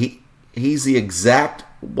 physically, he's the exact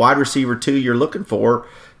wide receiver 2 you're looking for.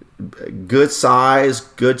 Good size,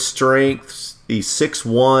 good strength. He's 6'1",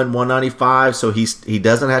 195, so he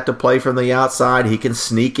doesn't have to play from the outside. He can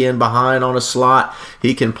sneak in behind on a slot.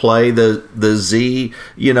 He can play the Z.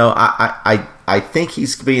 You know, I think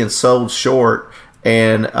he's being sold short.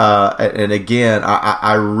 And again,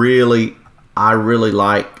 I really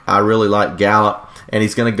like Gallup, and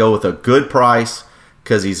he's going to go with a good price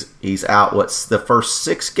because he's out. What's the first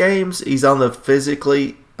 6 games? He's on the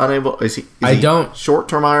physically unable. Is he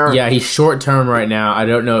short-term IR? Yeah, he's short-term right now. I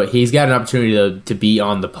don't know. He's got an opportunity to be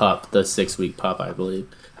on the PUP, the 6-week PUP, I believe.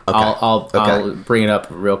 Okay. I'll bring it up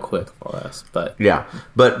real quick for us, but yeah,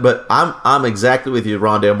 but I'm exactly with you,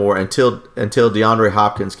 Rondale Moore. Until DeAndre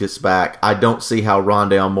Hopkins gets back, I don't see how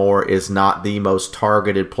Rondale Moore is not the most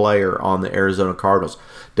targeted player on the Arizona Cardinals.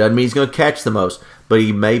 Doesn't mean he's going to catch the most, but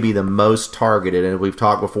he may be the most targeted. And we've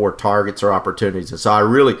talked before, targets or opportunities. And so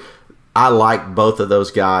I like both of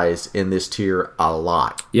those guys in this tier a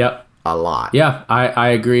lot. Yep. A lot. Yeah, I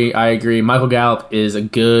agree. Michael Gallup is a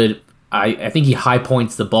good. I think he high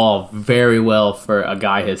points the ball very well for a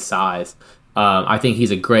guy his size. I think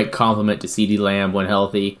he's a great complement to CeeDee Lamb when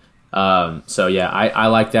healthy. So yeah, I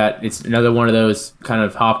like that. It's another one of those kind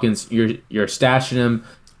of Hopkins. You're stashing him.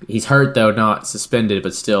 He's hurt though, not suspended,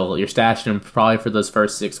 but still, you're stashing him probably for those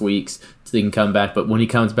first 6 weeks so he can come back. But when he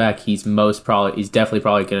comes back, he's definitely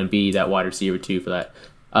probably going to be that wide receiver 2 for that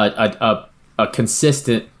a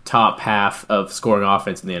consistent top half of scoring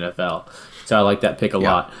offense in the NFL. So I like that pick a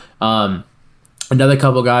lot. Another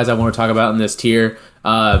couple guys I want to talk about in this tier.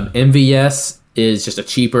 MVS is just a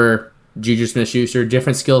cheaper Juju Smith-Schuster,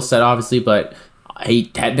 different skill set obviously, but he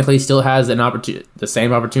technically still has the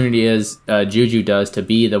same opportunity as Juju does to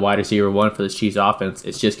be the wide receiver 1 for this Chiefs offense.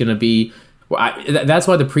 It's just going to be that's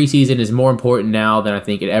why the preseason is more important now than I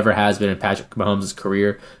think it ever has been in Patrick Mahomes'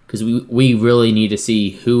 career, because we really need to see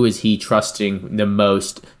who is he trusting the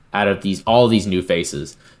most out of all these new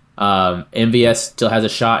faces. MVS still has a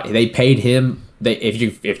shot. They paid him.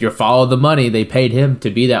 If you're following the money, they paid him to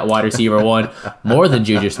be that wide receiver 1 more than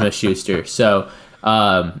Juju Smith-Schuster. So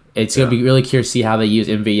it's going to be really curious to see how they use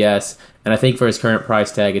MVS. And I think for his current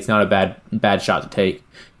price tag, it's not a bad shot to take.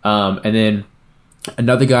 And then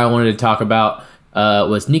another guy I wanted to talk about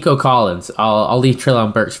was Nico Collins. I'll leave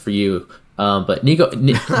Treylon Burks for you, but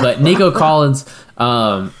Nico Collins.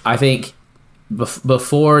 I think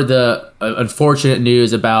before the unfortunate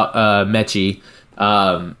news about Mechie,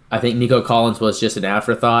 I think Nico Collins was just an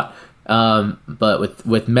afterthought. But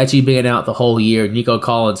with Mechie being out the whole year, Nico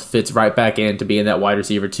Collins fits right back into being that wide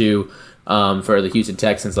receiver 2 for the Houston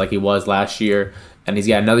Texans like he was last year. And he's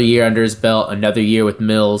got another year under his belt, another year with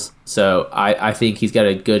Mills. So I think he's got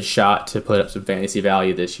a good shot to put up some fantasy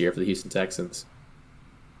value this year for the Houston Texans.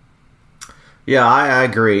 Yeah, I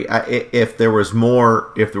agree. If there was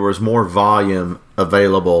more volume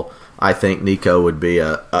available, I think Nico would be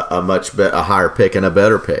a higher pick and a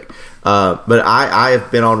better pick. But I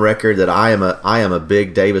have been on record that I am a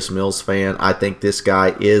big Davis Mills fan. I think this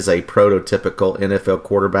guy is a prototypical NFL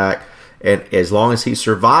quarterback. And as long as he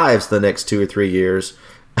survives the next 2 or 3 years,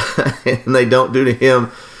 and they don't do to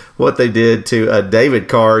him what they did to David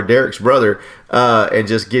Carr, Derek's brother, and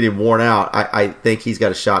just get him worn out, I think he's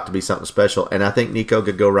got a shot to be something special. And I think Nico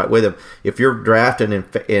could go right with him. If you're drafting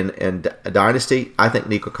in a dynasty, I think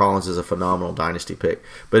Nico Collins is a phenomenal dynasty pick.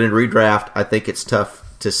 But in redraft, I think it's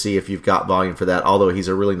tough to see if you've got volume for that, although he's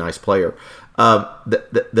a really nice player.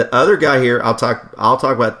 The other guy here, I'll talk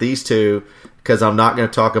about these two, because I'm not going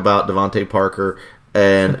to talk about Devontae Parker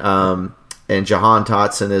and Jahan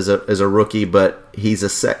Dotson as a rookie, but he's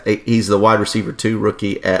the wide receiver 2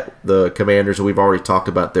 rookie at the Commanders. We've already talked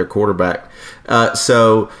about their quarterback. But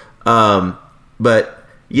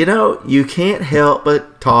you can't help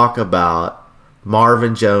but talk about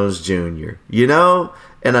Marvin Jones Jr.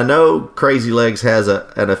 And I know Crazy Legs has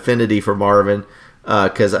an affinity for Marvin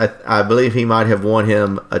because I believe he might have won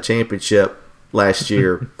him a championship last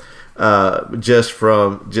year.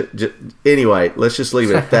 Anyway, let's just leave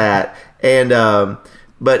it at that. And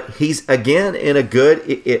but he's again in a good.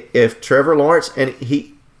 If Trevor Lawrence, and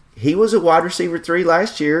he was a wide receiver 3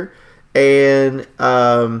 last year, and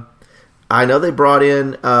I know they brought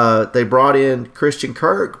in Christian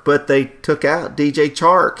Kirk, but they took out DJ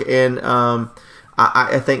Chark, and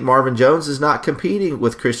I think Marvin Jones is not competing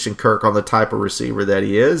with Christian Kirk on the type of receiver that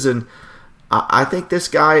he is, and I think this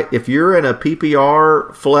guy, if you're in a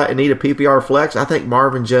PPR flex and need a PPR flex, I think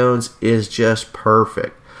Marvin Jones is just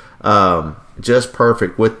perfect. Just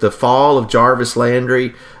perfect. With the fall of Jarvis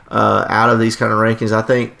Landry out of these kind of rankings, I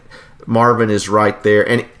think Marvin is right there.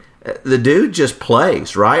 And the dude just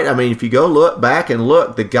plays, right? I mean, if you go look,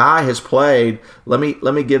 the guy has played. Let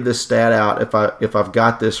me give this stat out if I've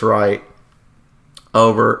got this right.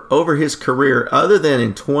 Over his career, other than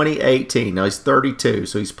in 2018. Now he's 32,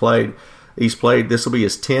 so he's played. This will be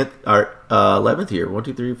his 10th or 11th year. 1,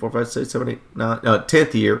 2, 3, 4, 5, 6, 7, 8, 9. No,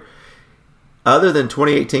 10th year. Other than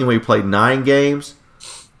 2018, when he played 9 games,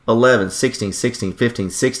 11, 16, 16, 15,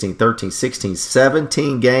 16, 13, 16,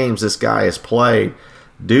 17 games this guy has played.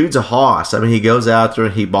 Dude's a hoss. I mean, he goes out there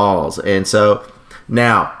and he balls. And so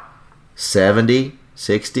now 70,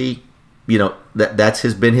 60,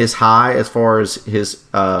 that's been his high as far as his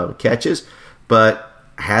catches, but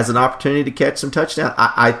has an opportunity to catch some touchdowns.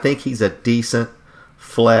 I think he's a decent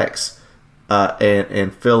flex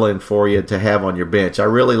and fill in for you to have on your bench. I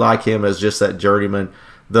really like him as just that journeyman,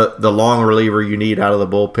 the long reliever you need out of the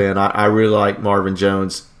bullpen. I really like Marvin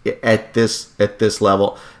Jones at this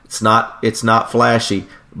level. It's not flashy,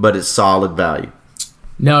 but it's solid value.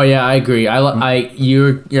 No, yeah, I agree.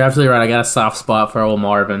 You're absolutely right. I got a soft spot for old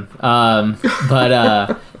Marvin.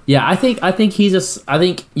 Yeah, I think I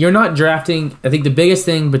think you're not drafting. I think the biggest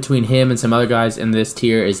thing between him and some other guys in this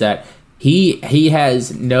tier is that he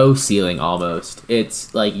has no ceiling almost.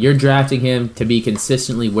 It's like you're drafting him to be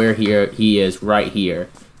consistently where he is right here,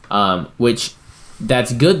 which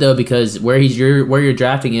that's good though, because where you're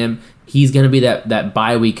drafting him, he's going to be that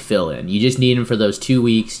bye week fill-in. You just need him for those 2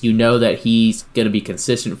 weeks. You know that he's going to be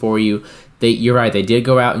consistent for you. You're right. They did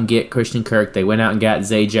go out and get Christian Kirk. They went out and got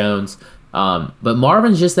Zay Jones. But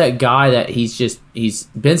Marvin's just that guy that he's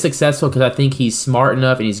been successful because I think he's smart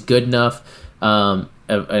enough and he's good enough, and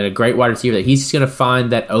a great wide receiver that he's just going to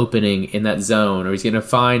find that opening in that zone, or he's going to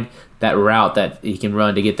find that route that he can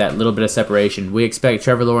run to get that little bit of separation. We expect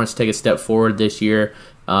Trevor Lawrence to take a step forward this year.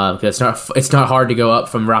 Because it's not hard to go up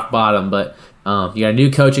from rock bottom, but you got a new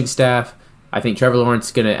coaching staff. I think Trevor Lawrence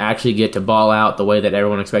is going to actually get to ball out the way that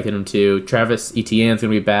everyone expected him to. Travis Etienne is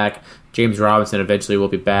going to be back. James Robinson eventually will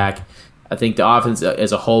be back. I think the offense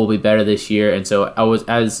as a whole will be better this year, and so I was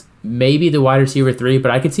as maybe the wide receiver 3, but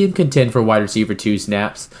I could see him contend for wide receiver 2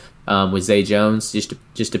 snaps with Zay Jones.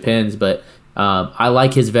 Just depends, but I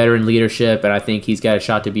like his veteran leadership, and I think he's got a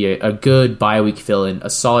shot to be a good bye week fill-in, a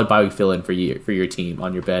solid bye week fill-in for your team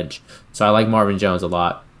on your bench. So I like Marvin Jones a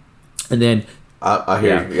lot. And then I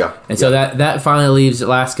hear you, yeah. And so that finally leaves the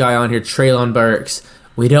last guy on here, Treylon Burks.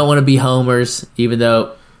 We don't want to be homers, even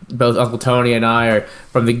though both Uncle Tony and I are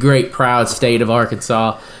from the great proud state of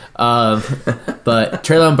Arkansas. But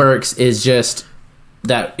Treylon Burks is just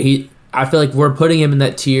that I feel like we're putting him in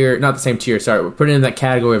that tier, not the same tier, sorry. We're putting him in that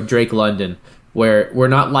category of Drake London, where we're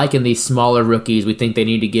not liking these smaller rookies. We think they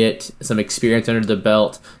need to get some experience under the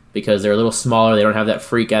belt because they're a little smaller. They don't have that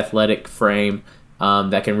freak athletic frame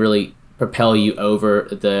that can really propel you over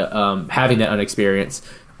the having that unexperience.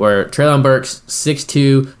 Where Treylon Burks,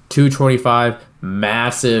 6'2", 225,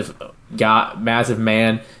 massive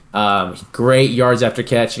man. Great yards after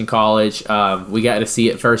catch in college. We got to see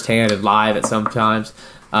it firsthand and live at some times.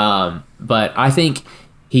 But I think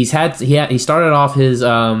he started off his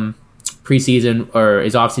preseason or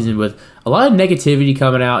his offseason with a lot of negativity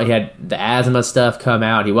coming out. He had the asthma stuff come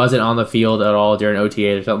out. He wasn't on the field at all during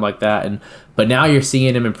OTA or something like that. But now you're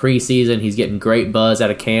seeing him in preseason. He's getting great buzz out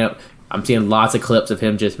of camp. I'm seeing lots of clips of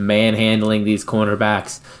him just manhandling these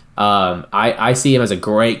cornerbacks. I see him as a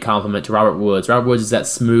great compliment to Robert Woods. Robert Woods is that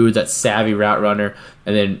smooth, that savvy route runner,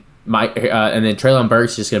 and then Treylon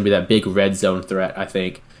Burks is just going to be that big red zone threat, I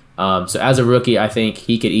think. So as a rookie, I think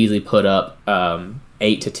he could easily put up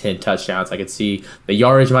 8 to 10 touchdowns. I could see the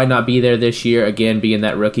yardage might not be there this year, again, being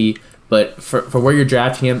that rookie. But for where you're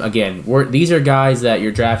drafting him, again, these are guys that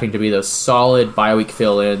you're drafting to be those solid bye-week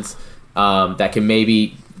fill-ins that can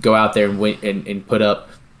maybe go out there and win and put up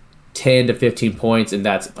 10 to 15 points, and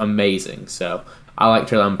that's amazing. So I like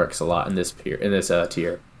Treylon Burks a lot in this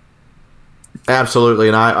tier. Absolutely,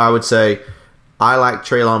 and I would say I like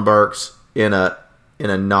Treylon Burks in a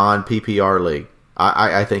non-PPR league.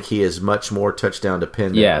 I think he is much more touchdown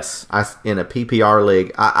dependent. Yes. In a PPR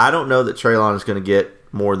league, I don't know that Treylon is going to get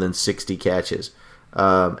more than 60 catches,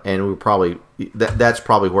 and we probably that's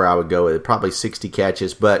probably where I would go with it. Probably 60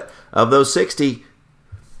 catches, but of those 60,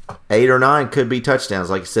 8 or 9 could be touchdowns.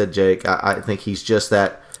 Like you said, Jake, I think he's just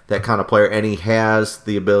that kind of player, and he has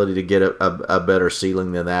the ability to get a better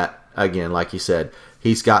ceiling than that. Again, like you said,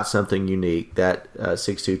 he's got something unique. That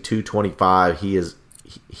 6'2", 225,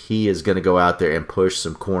 he is going to go out there and push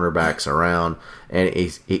some cornerbacks around, and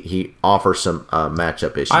he offers some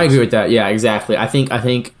matchup issues. I agree with that. Yeah, exactly. I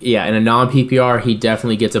think yeah, in a non-PPR, he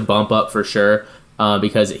definitely gets a bump up for sure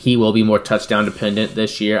because he will be more touchdown dependent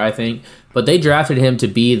this year, I think. But they drafted him to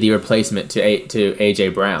be the replacement to A.J.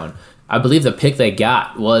 Brown. I believe the pick they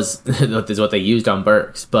got is what they used on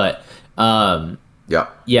Burks. But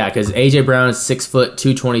yeah, because A.J. Brown is 6 foot,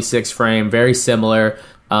 226 frame, very similar.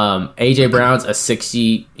 A.J. Brown's a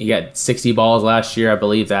 60. He got 60 balls last year. I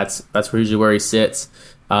believe that's usually where he sits.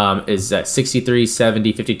 Is at 63,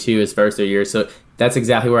 70, 52 his first 3 years. So that's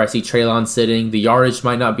exactly where I see Treylon sitting. The yardage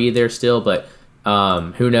might not be there still, but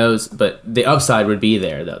who knows? But the upside would be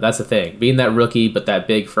there, though. That's the thing. Being that rookie, but that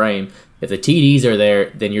big frame. If the TDs are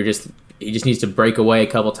there, then he just needs to break away a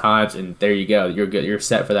couple times, and there you go. You're good. You're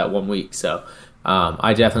set for that 1 week. So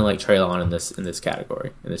I definitely like Treylon in this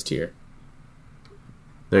category, in this tier.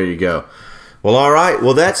 There you go. Well, all right.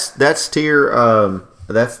 Well, that's tier.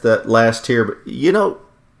 That's the last tier. But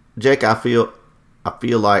Jake, I feel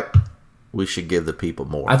like we should give the people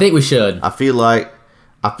more. I think we should. I feel like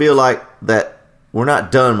that we're not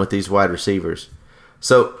done with these wide receivers.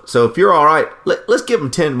 So if you're all right, let's give them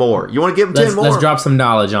 10 more. You want to give them 10 more? Let's drop some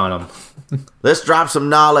knowledge on them. Let's drop some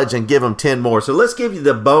knowledge and give them 10 more. So let's give you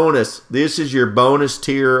the bonus. This is your bonus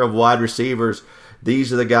tier of wide receivers.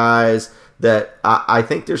 These are the guys that I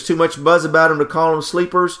think there's too much buzz about them to call them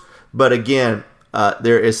sleepers. But again,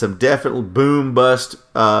 there is some definite boom bust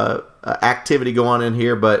activity going on in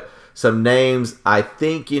here. But some names I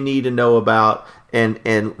think you need to know about.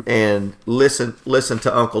 And listen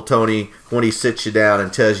to Uncle Tony when he sits you down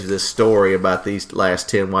and tells you this story about these last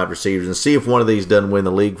 10 wide receivers, and see if one of these doesn't win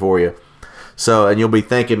the league for you. So, and you'll be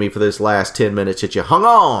thanking me for this last 10 minutes that you hung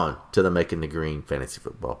on to the Making the Green Fantasy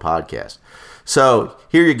Football Podcast. So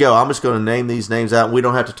here you go. I'm just going to name these names out. We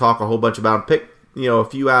don't have to talk a whole bunch about them. Pick a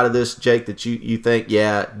few out of this, Jake, that you think,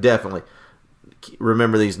 yeah, definitely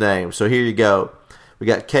remember these names. So here you go. We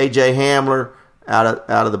got KJ Hamler out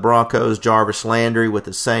of the Broncos, Jarvis Landry with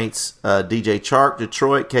the Saints, DJ Chark,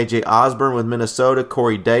 Detroit, KJ Osborne with Minnesota,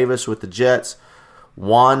 Corey Davis with the Jets,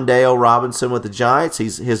 Wan'Dale Robinson with the Giants.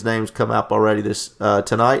 His name's come up already this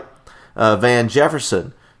tonight. Van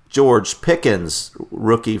Jefferson, George Pickens,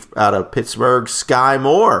 rookie out of Pittsburgh, Sky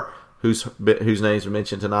Moore, whose names were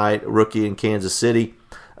mentioned tonight, rookie in Kansas City,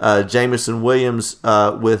 Jameson Williams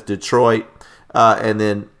with Detroit, and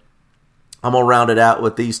then I'm going to round it out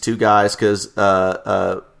with these two guys because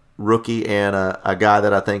rookie and a guy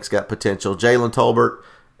that I think's got potential, Jalen Tolbert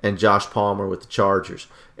and Josh Palmer with the Chargers.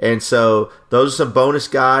 And so those are some bonus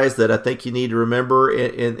guys that I think you need to remember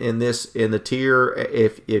in the tier.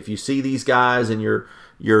 If you see these guys and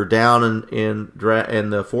you're down in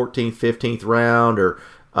the 14th, 15th round, or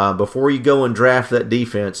before you go and draft that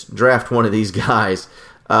defense, draft one of these guys.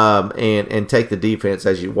 And take the defense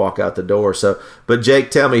as you walk out the door. So, but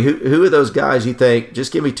Jake, tell me who are those guys you think?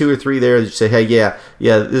 Just give me 2 or 3 there that you say, hey, yeah,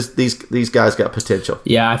 these guys got potential.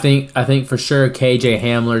 Yeah, I think for sure KJ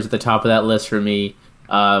Hamler's at the top of that list for me.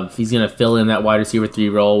 He's going to fill in that wide receiver 3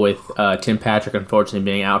 role with Tim Patrick, unfortunately,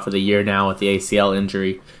 being out for the year now with the ACL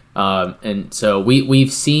injury. And so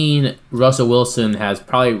we've seen Russell Wilson has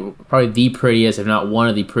probably the prettiest, if not one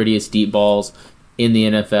of the prettiest deep balls in the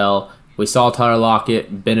NFL. We saw Tyler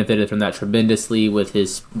Lockett benefited from that tremendously with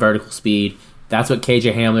his vertical speed. That's what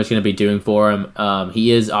KJ Hamler is going to be doing for him.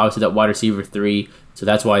 He is obviously that wide receiver 3, so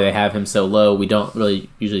that's why they have him so low. We don't really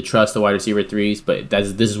usually trust the wide receiver 3s, but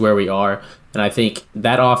this is where we are. And I think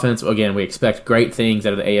that offense, again, we expect great things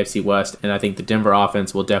out of the AFC West, and I think the Denver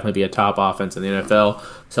offense will definitely be a top offense in the NFL.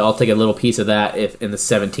 So I'll take a little piece of that if in the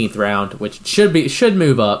 17th round, which should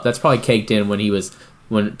move up. That's probably caked in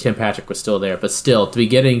when Tim Patrick was still there. But still, to be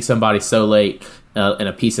getting somebody so late and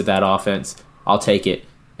a piece of that offense, I'll take it.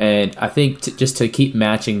 And I think just to keep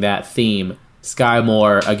matching that theme, Sky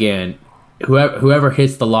Moore, again, whoever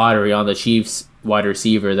hits the lottery on the Chiefs wide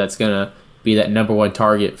receiver, that's going to be that number 1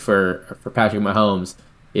 target for Patrick Mahomes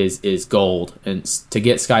is gold. And to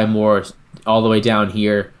get Sky Moore all the way down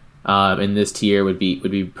here in this tier would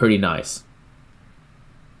be pretty nice.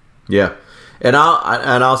 Yeah. And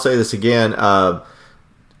I'll say this again,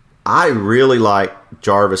 I really like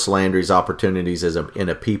Jarvis Landry's opportunities in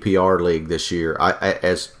a PPR league this year.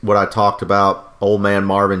 As what I talked about, old man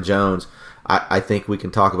Marvin Jones, I think we can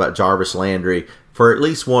talk about Jarvis Landry for at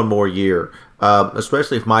least one more year,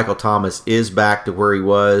 especially if Michael Thomas is back to where he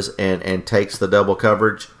was and takes the double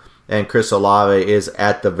coverage, and Chris Olave is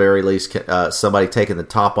at the very least somebody taking the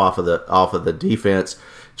top off of the defense.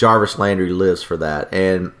 Jarvis Landry lives for that,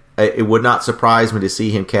 and it would not surprise me to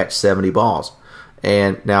see him catch 70 balls.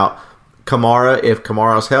 And now, if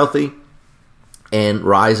Kamara's healthy and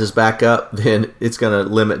rises back up, then it's going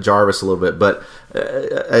to limit Jarvis a little bit. But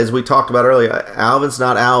as we talked about earlier, Alvin's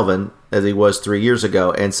not Alvin as he was 3 years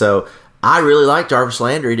ago. And so I really like Jarvis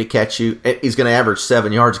Landry to catch you. He's going to average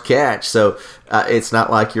 7 yards a catch. So it's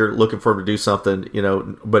not like you're looking for him to do something,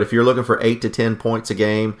 But if you're looking for 8 to 10 points a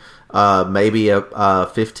game, maybe a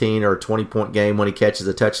 15 or 20-point game when he catches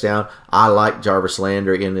a touchdown, I like Jarvis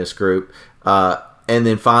Landry in this group. And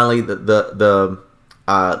then finally, the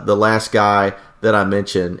last guy that I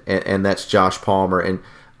mentioned, and that's Josh Palmer. And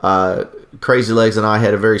Crazy Legs and I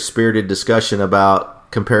had a very spirited discussion about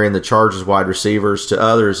comparing the Chargers wide receivers to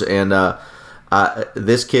others. And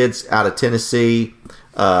this kid's out of Tennessee,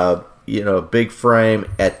 big frame.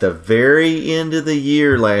 At the very end of the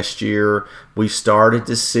year last year, we started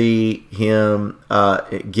to see him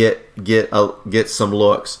get some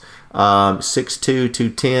looks. 6'2",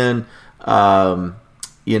 210.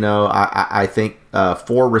 I think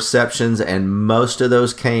 4 receptions, and most of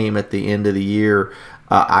those came at the end of the year.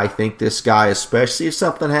 I think this guy, especially if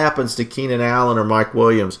something happens to Keenan Allen or Mike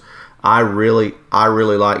Williams, I really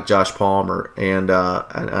like Josh Palmer, and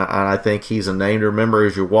I think he's a name to remember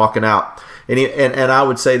as you're walking out. And I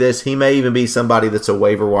would say this: he may even be somebody that's a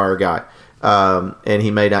waiver wire guy, and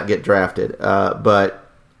he may not get drafted. But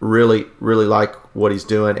really like what he's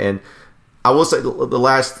doing. And I will say the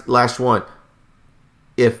last one: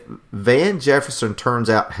 if Van Jefferson turns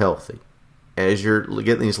out healthy, as you're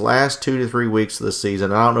getting these last 2 to 3 weeks of the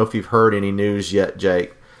season, I don't know if you've heard any news yet,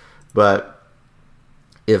 Jake, but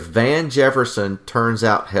if Van Jefferson turns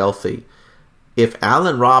out healthy, if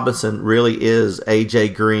Allen Robinson really is A.J.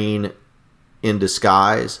 Green in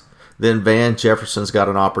disguise, then Van Jefferson's got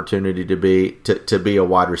an opportunity to be a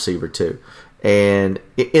wide receiver too, and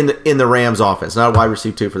in the Rams offense, not a wide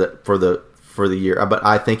receiver too for the year, but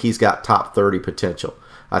I think he's got top 30 potential.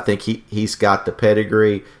 I think he's got the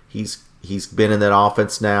pedigree. He's been in that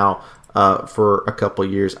offense now for a couple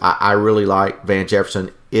of years. I really like Van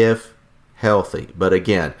Jefferson if healthy, but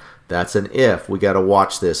again, that's an if. We got to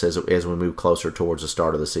watch this as we move closer towards the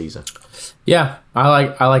start of the season. Yeah,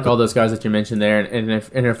 I like all those guys that you mentioned there, and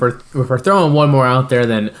if we're throwing one more out there,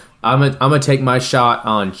 then I'm gonna take my shot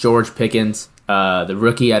on George Pickens, the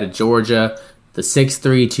rookie out of Georgia, the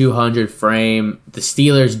 6'3", 200 frame. The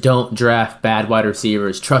Steelers don't draft bad wide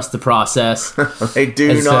receivers. Trust the process. They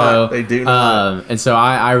do not. And so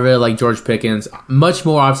I really like George Pickens, much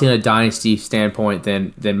more obviously in a dynasty standpoint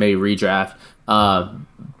than maybe redraft,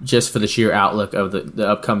 just for the sheer outlook of the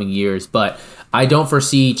upcoming years. But I don't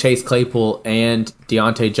foresee Chase Claypool and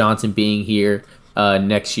Deontay Johnson being here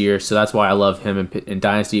next year, so that's why I love him in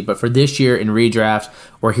Dynasty. But for this year in redraft,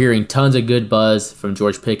 we're hearing tons of good buzz from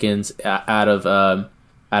George Pickens out of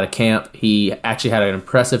camp. He actually had an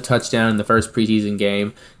impressive touchdown in the first preseason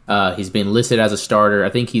game. He's been listed as a starter. I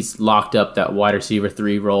think he's locked up that wide receiver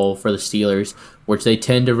 3 role for the Steelers, which they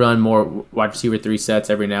tend to run more wide receiver 3 sets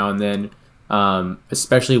every now and then,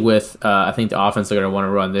 especially with I think the offense they're going to want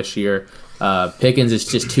to run this year. Pickens is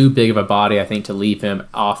just too big of a body, I think, to leave him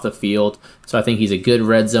off the field. So I think he's a good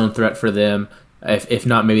red zone threat for them, if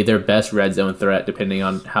not maybe their best red zone threat, depending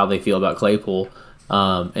on how they feel about Claypool,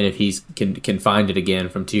 and if he can find it again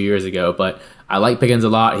from 2 years ago. But I like Pickens a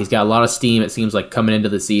lot. He's got a lot of steam, it seems like, coming into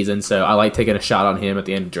the season. So I like taking a shot on him at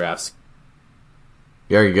the end of drafts.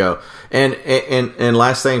 There you go. And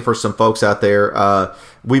last thing for some folks out there,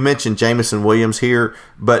 we mentioned Jameson Williams here,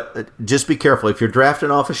 but just be careful. If you're drafting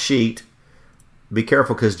off a sheet, be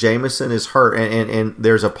careful because Jameson is hurt, and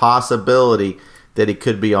there's a possibility that he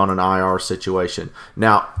could be on an IR situation.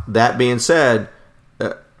 Now, that being said,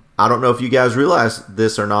 I don't know if you guys realize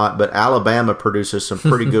this or not, but Alabama produces some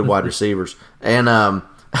pretty good wide receivers. And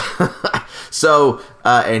so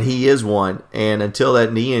he is one. And until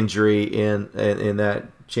that knee injury in that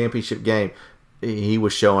championship game, he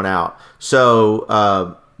was showing out.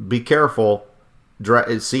 So be careful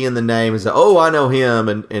seeing the name and say, oh, I know him,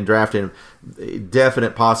 and drafting him.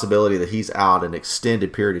 Definite possibility that he's out an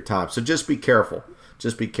extended period of time. So just be careful.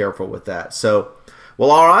 Just be careful with that. So, well,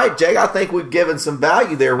 all right, Jake, I think we've given some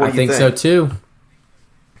value there. What do you think? I think so, too.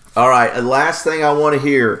 All right, and last thing I want to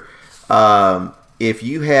hear, if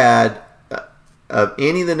you had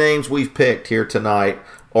any of the names we've picked here tonight,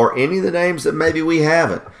 or any of the names that maybe we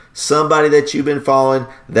haven't, somebody that you've been following,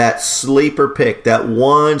 that sleeper pick, that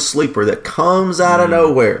one sleeper that comes out of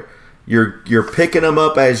nowhere, you're picking them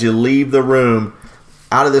up as you leave the room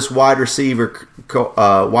out of this wide receiver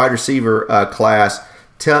class.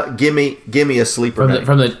 Give me a sleeper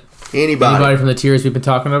name. Anybody from the tiers we've been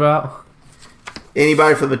talking about.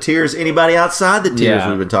 Anybody from the tiers. Anybody outside the tiers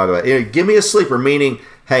we've been talking about. Give me a sleeper, meaning,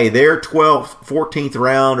 hey, they're 12th, 14th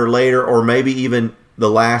round or later, or maybe even the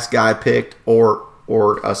last guy picked, or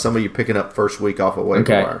somebody you're picking up first week off of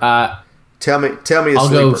waiver wire. Tell me a sleeper. I'll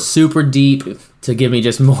go super deep to give me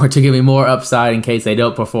more upside in case they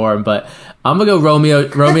don't perform. But I'm gonna go Romeo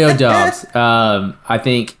Doubs. I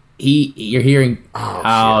think you're hearing. Is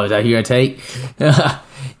that who you're gonna take? I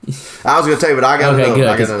was gonna tell you, but I got to know. Good.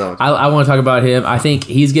 I want to talk about him. I think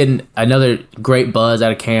he's getting another great buzz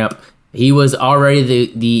out of camp. He was already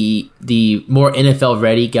the more NFL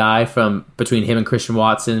ready guy from between him and Christian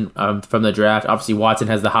Watson from the draft. Obviously, Watson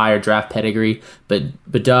has the higher draft pedigree,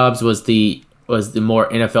 but Doubs was the more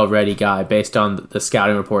NFL ready guy based on the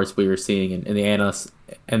scouting reports we were seeing and the analysts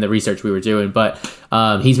and the research we were doing. But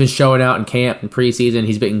he's been showing out in camp and preseason.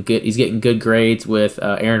 He's been good. He's getting good grades with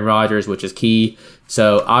Aaron Rodgers, which is key.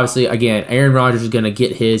 So obviously, again, Aaron Rodgers is going to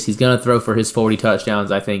get his. He's going to throw for his 40 touchdowns,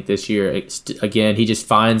 I think, this year. Again, he just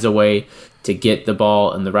finds a way to get the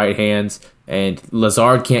ball in the right hands, and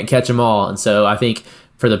Lazard can't catch them all. And so I think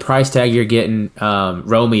for the price tag you're getting,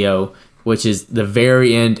 Romeo, which is the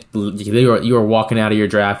very end, you are walking out of your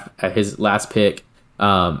draft at his last pick.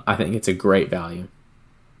 I think it's a great value.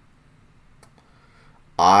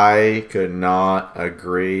 I could not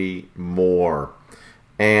agree more.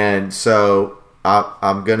 And so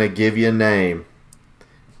I'm going to give you a name,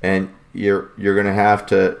 and you're going to have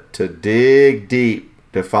to dig deep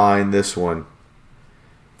to find this one,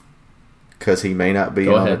 because he may not be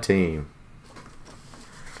on the team.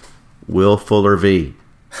 Will Fuller V.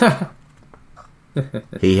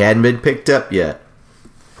 He hadn't been picked up yet.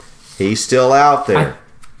 He's still out there.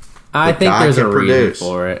 I think there's a reason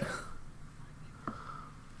for it.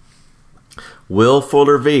 Will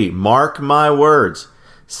Fuller V. Mark my words.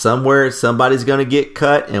 Somewhere somebody's going to get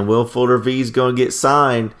cut, and Will Fuller V is going to get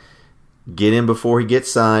signed. Get him before he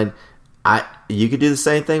gets signed. You could do the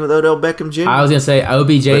same thing with Odell Beckham Jr. I was going to say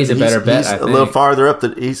OBJ is a better bet. He's a little farther up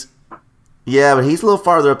but he's a little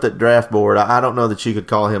farther up the draft board. I don't know that you could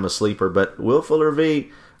call him a sleeper, but Will Fuller V.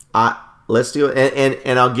 Let's do it,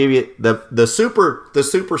 and I'll give you the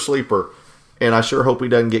super sleeper, and I sure hope he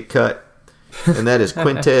doesn't get cut. And that is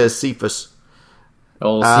Quintez Cephas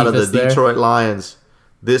out of the Detroit Lions.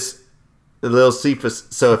 This little Cephas.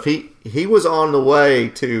 So if he was on the way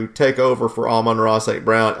to take over for Amon-Ra St.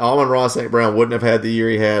 Brown, Amon-Ra St. Brown wouldn't have had the year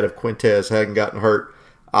he had if Quintez hadn't gotten hurt.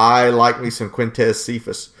 I like me some Quintez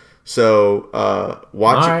Cephas. So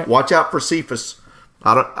watch out for Cephas.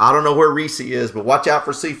 I don't know where Reese is, but watch out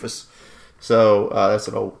for Cephas. So that's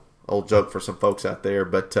an old joke for some folks out there.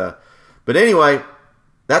 But anyway,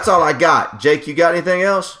 that's all I got. Jake, you got anything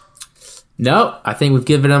else? No, I think we've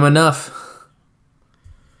given them enough.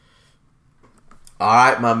 All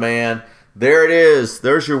right, my man. There it is.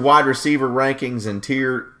 There's your wide receiver rankings and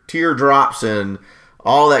tier drops and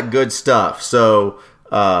all that good stuff. So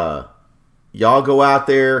y'all go out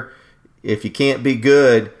there. If you can't be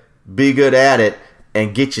good at it,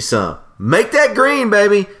 and get you some. Make that green,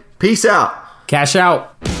 baby. Peace out. Cash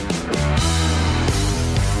out.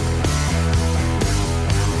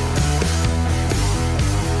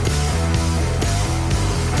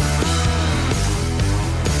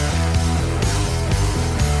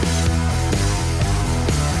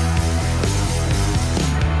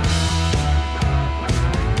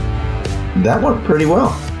 That worked pretty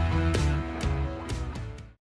well.